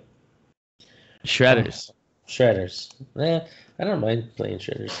competitive play? Shredders. Shredders. I don't mind playing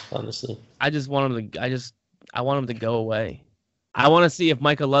Shredders, honestly. I just want him to. I want him to go away. I want to see if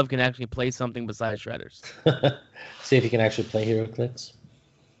Micah Love can actually play something besides Shredders. See if he can actually play Hero Clicks.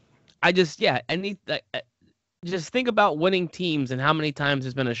 Just think about winning teams and how many times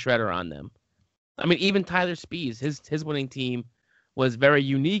there's been a Shredder on them. I mean, even Tyler Spees, his winning team was very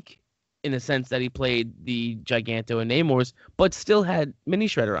unique in the sense that he played the Giganto and Namors, but still had Mini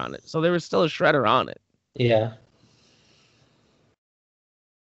Shredder on it. So there was still a Shredder on it. Yeah.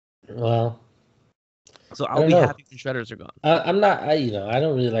 Well, so I'll be happy when Shredders are gone. I'm not. I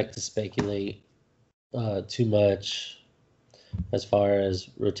don't really like to speculate too much as far as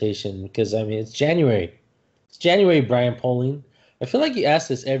rotation because I mean it's January. It's January, Brian Poling. I feel like you ask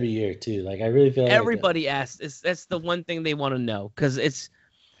this every year too. Like I really feel everybody asks. That's the one thing they want to know because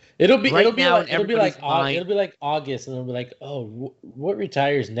it'll be like August, and it'll be like, oh, what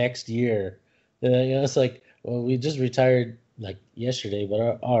retires next year? It's like, well, we just retired like yesterday,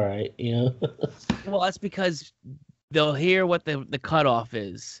 but all right, Well, that's because they'll hear what the cutoff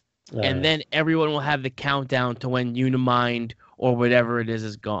is, and then everyone will have the countdown to when Unimind or whatever it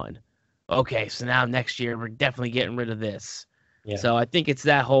is gone. Okay, so now next year we're definitely getting rid of this. Yeah. So I think it's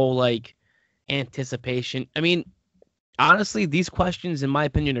that whole like anticipation. I mean, honestly, these questions, in my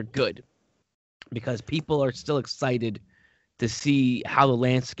opinion, are good because people are still excited to see how the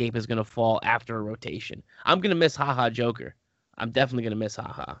landscape is going to fall after a rotation. I'm going to miss Haha Joker. I'm definitely going to miss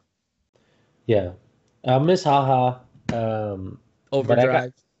Haha. Yeah. I'll miss Haha.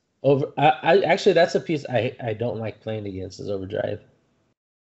 Overdrive. I actually, that's a piece I don't like playing against is Overdrive.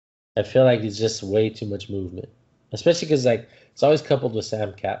 I feel like it's just way too much movement, especially because like it's always coupled with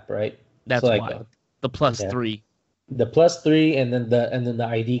Sam Cap, right? That's so, why the +3. The +3 and then the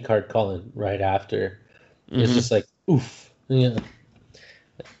ID card calling right after. Mm-hmm. It's just like oof,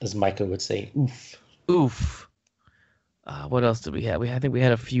 as Micah would say, oof. Oof. What else did we have? I think we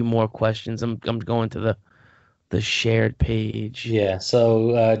had a few more questions. I'm going to the shared page. Yeah.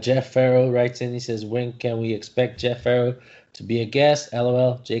 So Jeff Farrow writes in. He says, "When can we expect Jeff Farrow to be a guest?"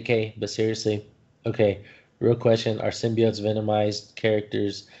 LOL. JK. But seriously, okay. Real question: are symbiotes venomized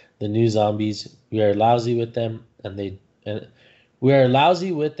characters the new zombies? We are lousy with them, and they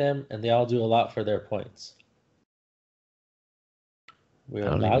all do a lot for their points. We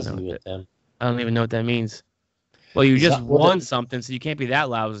are lousy with them. I don't even know what that means. Well, you just won something, so you can't be that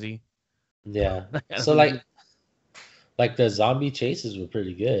lousy. Yeah. So like the zombie chases were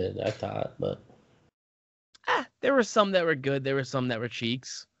pretty good, I thought, but there were some that were good. There were some that were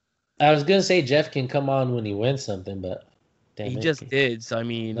cheeks. I was gonna say Jeff can come on when he wins something, but he just did. So I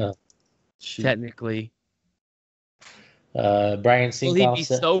mean, technically, Brian Sinkoff. Will he be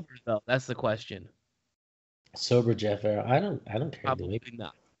sober though? That's the question. Sober Jeff Farrow. I don't care. Probably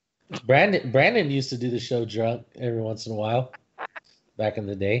not. Brandon used to do the show drunk every once in a while, back in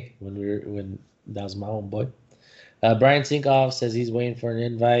the day when that was my homeboy. Brian Sinkoff says he's waiting for an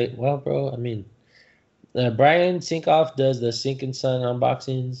invite. Well, bro, I mean, Brian Sinkoff does the Sink and Sun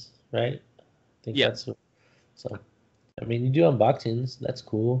unboxings, right? I think Yeah. that's what, so. I mean, you do unboxings. That's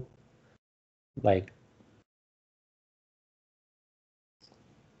cool. Like,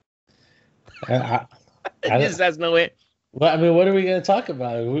 I, It I, just has no way. well, I mean, what are we gonna talk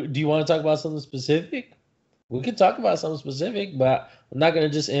about? Do you want to talk about something specific? We can talk about something specific, but I'm not gonna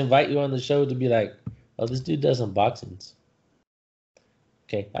just invite you on the show to be like, "Oh, this dude does unboxings."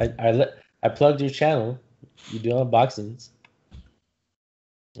 Okay, I plugged your channel. You do unboxings.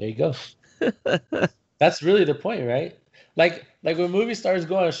 There you go. That's really the point, right? Like when movie stars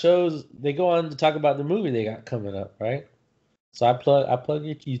go on shows, they go on to talk about the movie they got coming up, right? So I plug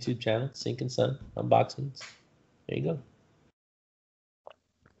your YouTube channel, Sink and Sun unboxings. There you go.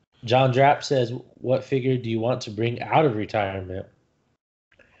 John Drapp says, "What figure do you want to bring out of retirement?"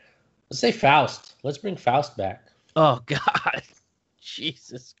 Let's say Faust. Let's bring Faust back. Oh God,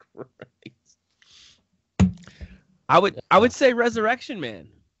 Jesus Christ! I would say Resurrection Man.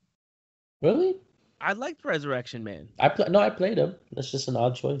 Really? I liked Resurrection Man. I played him. That's just an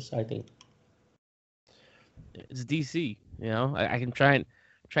odd choice, I think. It's DC. You know, I can trying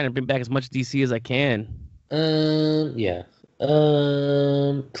to bring back as much DC as I can. Yeah.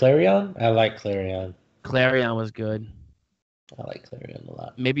 Clarion. I like Clarion. Clarion was good. I like Clarion a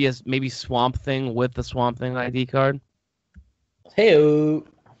lot. Maybe Swamp Thing with the Swamp Thing ID card. Hey,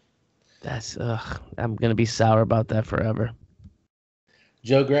 That's I'm gonna be sour about that forever.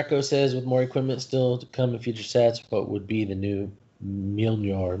 Joe Greco says, with more equipment still to come in future sets, what would be the new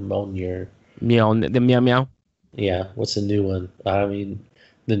Mjolnir? Meow, the meow meow. Yeah, what's the new one? I mean,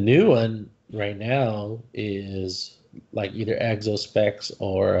 the new one right now is like either Exospecs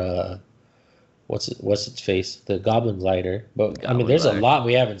or what's its face? The Goblin Glider. But I mean, Goblin there's Glider. a lot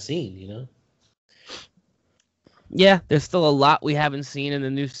we haven't seen, you know? Yeah, there's still a lot we haven't seen in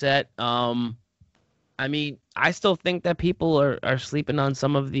the new set. I mean, I still think that people are sleeping on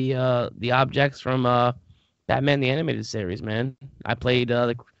some of the objects from Batman the Animated Series, man. I played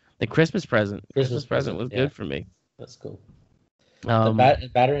the Christmas present. Christmas present was yeah. good for me. That's cool. Um, The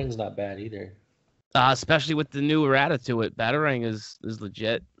Batarangs not bad either. Especially with the new errata to it. Batarang is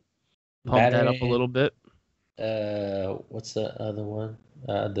legit. Pump that up a little bit. What's the other one?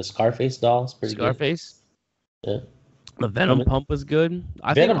 The Scarface doll is pretty Scarface. good. Yeah. The Venom pump was good.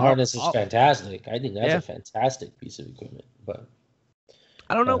 I Venom think harness is fantastic. I think that's a fantastic piece of equipment. But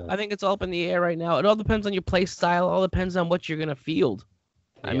I don't know. I think it's all up in the air right now. It all depends on your play style. It all depends on what you're gonna field.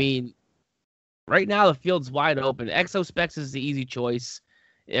 Yeah. I mean, right now the field's wide open. Exospecs is the easy choice.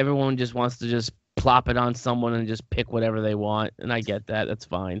 Everyone just wants to just plop it on someone and just pick whatever they want, and I get that. That's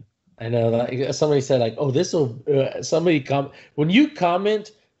fine. I know that somebody said like, "Oh, this will." Somebody when you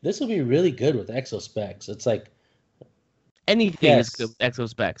comment, this will be really good with Exospecs. It's like anything is good with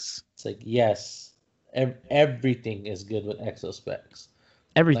Exospecs. It's like yes, everything is good with Exospecs.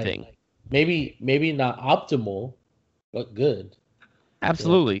 Everything. Like, maybe not optimal, but good.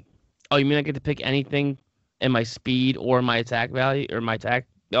 Absolutely. Yeah. Oh, you mean I get to pick anything in my speed or my attack value or my attack?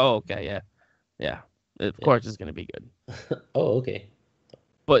 Oh, okay, yeah. Of course, it's gonna be good. Oh, okay.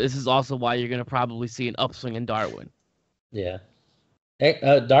 But this is also why you're gonna probably see an upswing in Darwin. Yeah.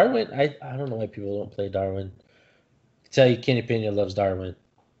 Darwin, I don't know why people don't play Darwin. I tell you, Kenny Pena loves Darwin.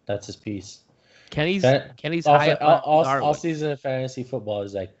 That's his piece. Kenny's high up all season of fantasy football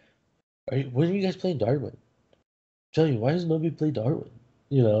is like, when are you guys playing Darwin? Tell me, why does nobody play Darwin?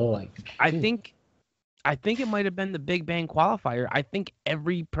 You know, like I think it might have been the Big Bang qualifier. I think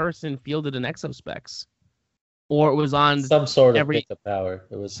every person fielded an Exospecs, or it was on some sort of pick a power.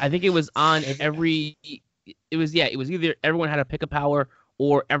 It was. I think it was on every. It was either everyone had a pick a power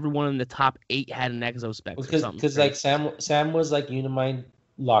or everyone in the top 8 had an Exospec. Because like Sam was like Unimind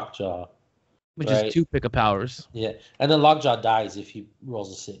Lockjaw, which is 2 pick a powers. Yeah, and then Lockjaw dies if he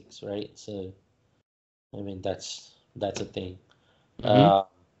rolls a 6, right? So, I mean that's a thing. I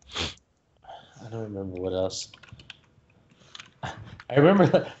don't remember what else. I remember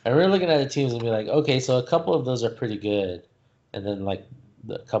looking at the teams and be like, okay, so a couple of those are pretty good, and then like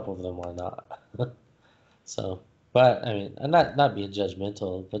a couple of them are not. So, but I mean, I'm not being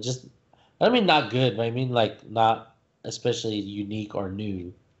judgmental, but just I mean not good, but I mean like not especially unique or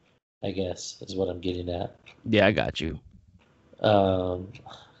new, I guess is what I'm getting at. Yeah, I got you.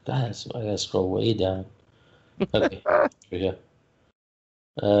 Guys, I gotta scroll way down. Okay, here we go.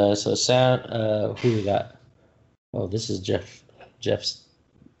 So Sam, who we got? Oh, this is Jeff's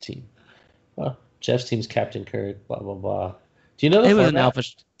team. Well, Jeff's team's Captain Kirk. Blah blah blah. Do you know it was an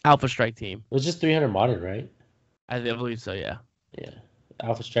Alpha Strike team? It was just 300 modern, right? I believe so. Yeah. Yeah,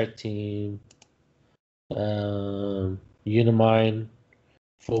 Alpha Strike team. Unimind,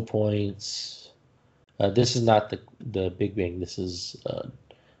 full points. This is not the Big Bang. This is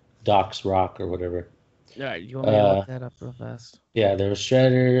Doc's Rock or whatever. All right, you want me to look that up real fast? Yeah, there was a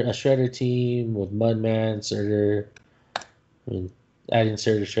Shredder team with Mudman, Surtur. I mean, adding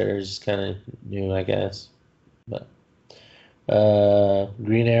Shredder is kind of new, I guess. But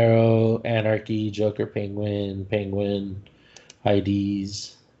Green Arrow, Anarchy, Joker, Penguin,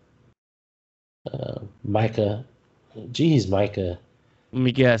 IDs, Micah. Jeez, Micah. Let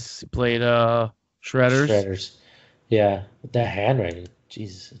me guess. He played Shredders. Yeah, that handwriting.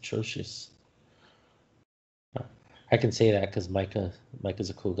 Jesus, atrocious. I can say that because Micah's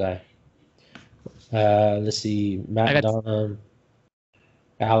a cool guy. Let's see, Matt Dunham,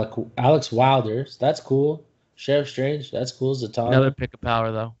 Alex Wilder. That's cool. Sheriff Strange. That's cool. Zatanna. Another pick of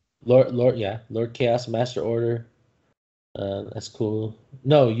power though. Lord Chaos, Master Order. That's cool.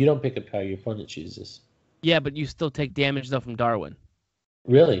 No, you don't pick a power. Your opponent chooses. Yeah, but you still take damage though from Darwin.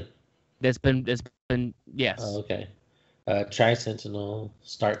 Really? That's been yes. Oh, okay. Tri-Sentinel,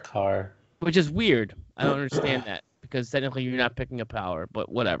 Stark Car. Which is weird. I don't understand that because technically you're not picking a power,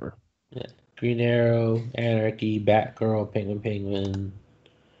 but whatever. Yeah. Green Arrow, Anarchy, Batgirl, Penguin,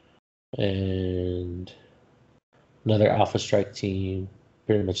 and another Alpha Strike team.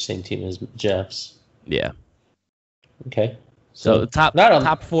 Pretty much same team as Jeff's. Yeah. Okay. So top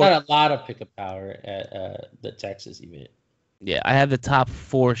four. Not a lot of pick of power at the Texas event. Yeah, I have the top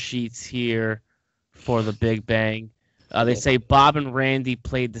 4 sheets here for the Big Bang. They say Bob and Randy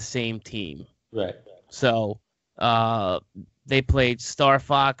played the same team. Right. So they played Star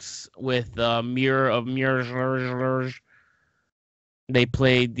Fox with Mirror of Mirrors. They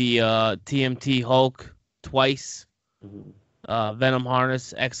played the TMT Hulk twice. Mm-hmm. Venom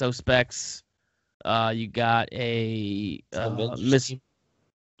Harness, Exospecs. You got a Miss.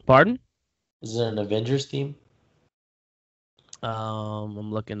 Pardon? Is there an Avengers team?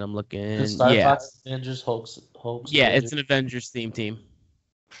 I'm looking. Star Fox, Avengers, Hulks. Yeah, Avengers. it's an Avengers team.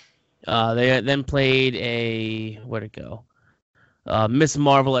 They then played where'd it go? Miss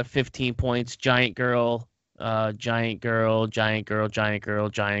Marvel at 15 points. Giant Girl.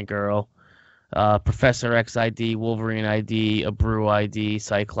 Professor X ID, Wolverine ID, Abreu ID,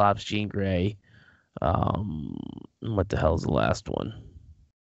 Cyclops, Jean Grey. What the hell's the last one?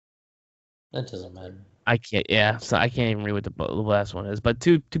 That doesn't matter. I can't. Yeah, so I can't even read what the last one is. But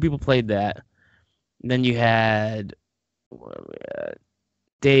two people played that. And then you had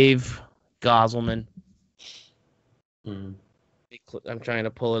Dave Gosselman. Mm. I'm trying to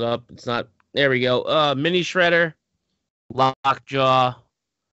pull it up. It's not. There we go. Mini Shredder, Lockjaw,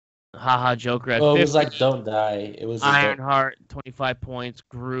 Haha Joker at 50. It was like Don't Die. It was Ironheart, 25 points.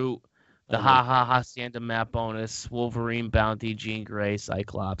 Groot, the Hacienda map bonus, Wolverine, Bounty, Jean Grey,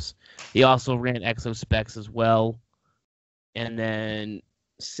 Cyclops. He also ran Exospecs as well. And then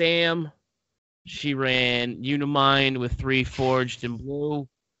Sam, she ran Unimind with 3 Forged in Blue,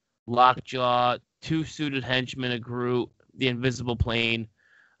 Lockjaw, 2 Suited Henchmen, a Groot, the Invisible Plane,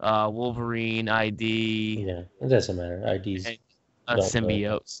 Wolverine, ID. Yeah, it doesn't matter. IDs. A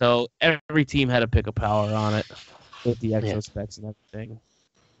Symbiote. So every team had a pick of power on it with the Exospecs and everything.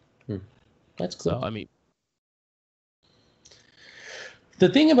 That's cool. So, I mean, the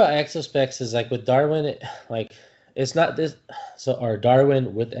thing about Exospecs is like with Darwin, it's not this. So, our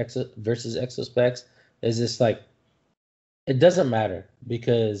Darwin with versus Exospecs is this like it doesn't matter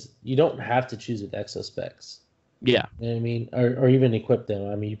because you don't have to choose with Exospecs. Yeah, you know what I mean, or even equip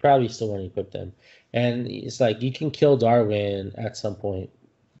them. I mean, you probably still want to equip them, and it's like you can kill Darwin at some point,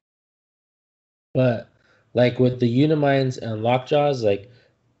 but like with the Uniminds and Lockjaws, like.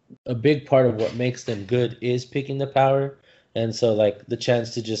 A big part of what makes them good is picking the power, and so like the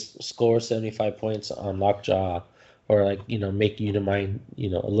chance to just score 75 points on Lockjaw, or like make Unimind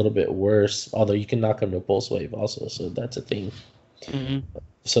a little bit worse. Although you can knock them to Pulse Wave also, so that's a thing. Mm-hmm.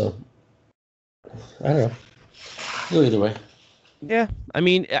 So I don't know. Go either way. Yeah, I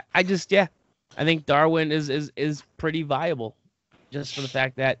mean, I think Darwin is pretty viable, just for the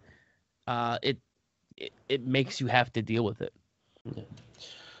fact that it makes you have to deal with it. Yeah.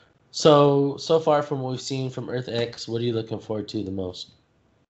 So far from what we've seen from Earth X, what are you looking forward to the most?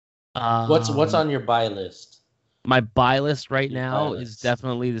 What's on your buy list? My buy list right now is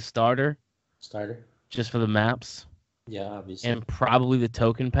definitely the starter. Starter? Just for the maps. Yeah, obviously. And probably the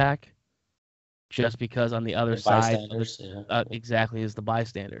token pack. Just because on the other side, exactly, is the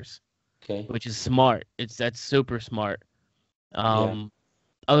bystanders. Okay. Which is smart. That's super smart. Other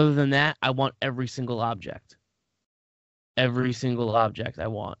than that, I want every single object. Every single object I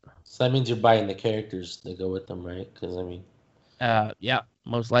want. So that means you're buying the characters that go with them, right? Because I mean, yeah,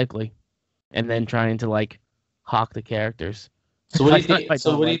 most likely, and then trying to like hawk the characters. So what do you think?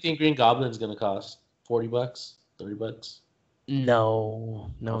 What do you think Green Goblin's gonna cost? $40, $30.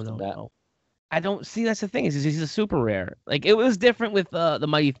 No, Off the bat. no. I don't see. That's the thing is he's a super rare. Like it was different with the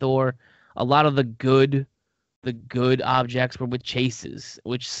Mighty Thor. A lot of the good objects were with chases,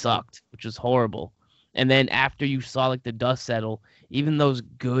 which sucked, which was horrible. And then after you saw like the dust settle, even those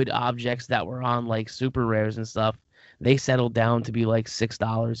good objects that were on like super rares and stuff, they settled down to be like $6,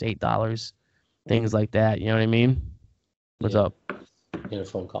 $8, things like that. You know what I mean? What's up? Get a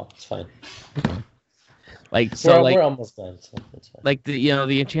phone call. It's fine. Like so, we're almost done. So it's fine. like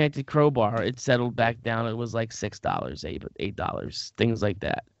the enchanted crowbar, it settled back down. It was like $6, $8, things like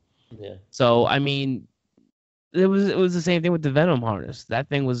that. Yeah. So I mean, it was the same thing with the Venom harness. That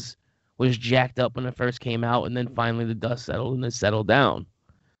thing was jacked up when it first came out, and then finally the dust settled and it settled down.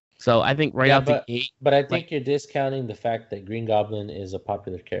 So I think the gate. But I think you're discounting the fact that Green Goblin is a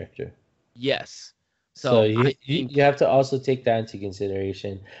popular character. Yes. So you have to also take that into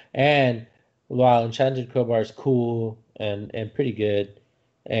consideration. And while Enchanted Crowbar is cool and pretty good,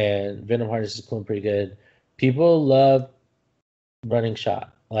 and Venom Harness is cool and pretty good, people love running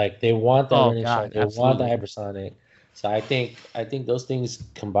shot. Like they want that running shot. They want the hypersonic. So I think those things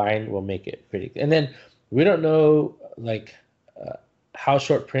combined will make it pretty good. And then we don't know like how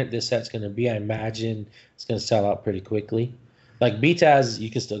short print this set's going to be. I imagine it's going to sell out pretty quickly. Like BTAS, you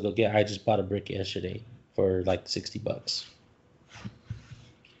can still go get. I just bought a brick yesterday for like $60.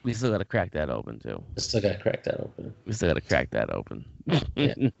 We still got to crack that open too. We still got to crack that open.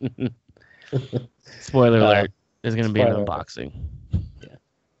 Spoiler alert: there's going to be an unboxing. Yeah,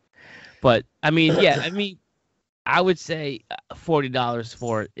 but I mean, I would say $40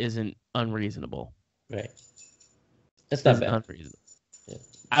 for it isn't unreasonable. Right. It's not bad. Unreasonable. Yeah.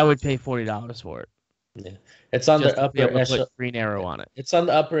 I would pay $40 for it. Yeah, it's on the upper end. Put Green Arrow on it. It's on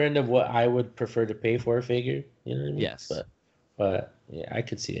the upper end of what I would prefer to pay for a figure. You know what I mean? Yes. But yeah, I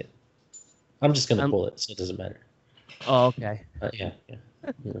could see it. I'm just gonna pull it, so it doesn't matter. Oh, okay. Yeah.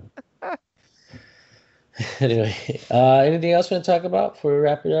 Anyway, anything else we want to talk about before we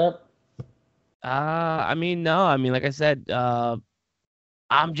wrap it up? I mean, no. I mean, like I said, I'm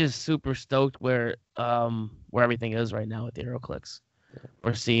just super stoked where everything is right now with the HeroClix.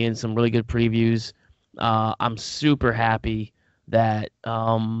 We're seeing some really good previews. I'm super happy that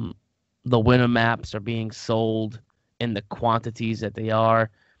the winner maps are being sold in the quantities that they are.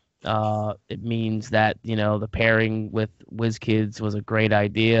 It means that the pairing with WizKids was a great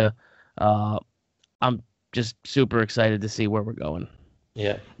idea. I'm just super excited to see where we're going.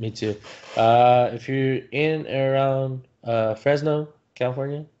 Yeah, me too. If you're in and around Fresno,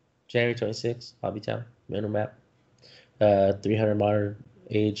 California, January 26th, Hobbytown, winner map, 300 modern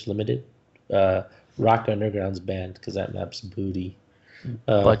age limited. Rock Underground's banned because that map's booty.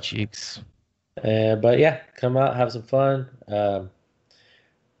 Butt cheeks. But yeah, come out, have some fun.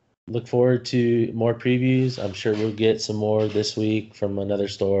 Look forward to more previews. I'm sure we'll get some more this week from another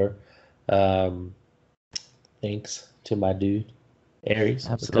store. Thanks to my dude, Aries.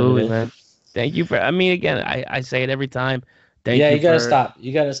 Absolutely, man. Thank you for. I mean, again, I say it every time. Thank you. You gotta stop.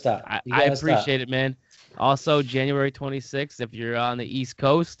 You gotta stop. I appreciate it, man. Also, January 26th, if you're on the East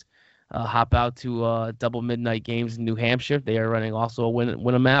Coast, hop out to Double Midnight Games in New Hampshire. They are running also a win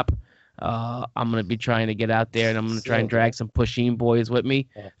a map. I'm going to be trying to get out there, and I'm going to try and drag some Pusheen boys with me.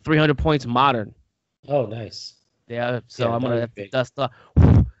 300 points modern. Oh, nice. Yeah, so I'm going to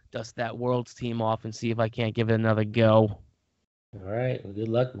dust that Worlds team off and see if I can't give it another go. All right. Well, good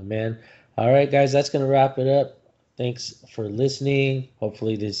luck, my man. All right, guys, that's going to wrap it up. Thanks for listening.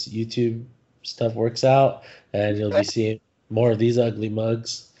 Hopefully this YouTube stuff works out, and you'll be seeing more of these ugly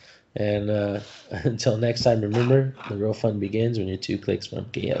mugs. And until next time, remember, the real fun begins when you're 2 clicks from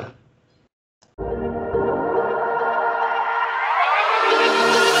KO.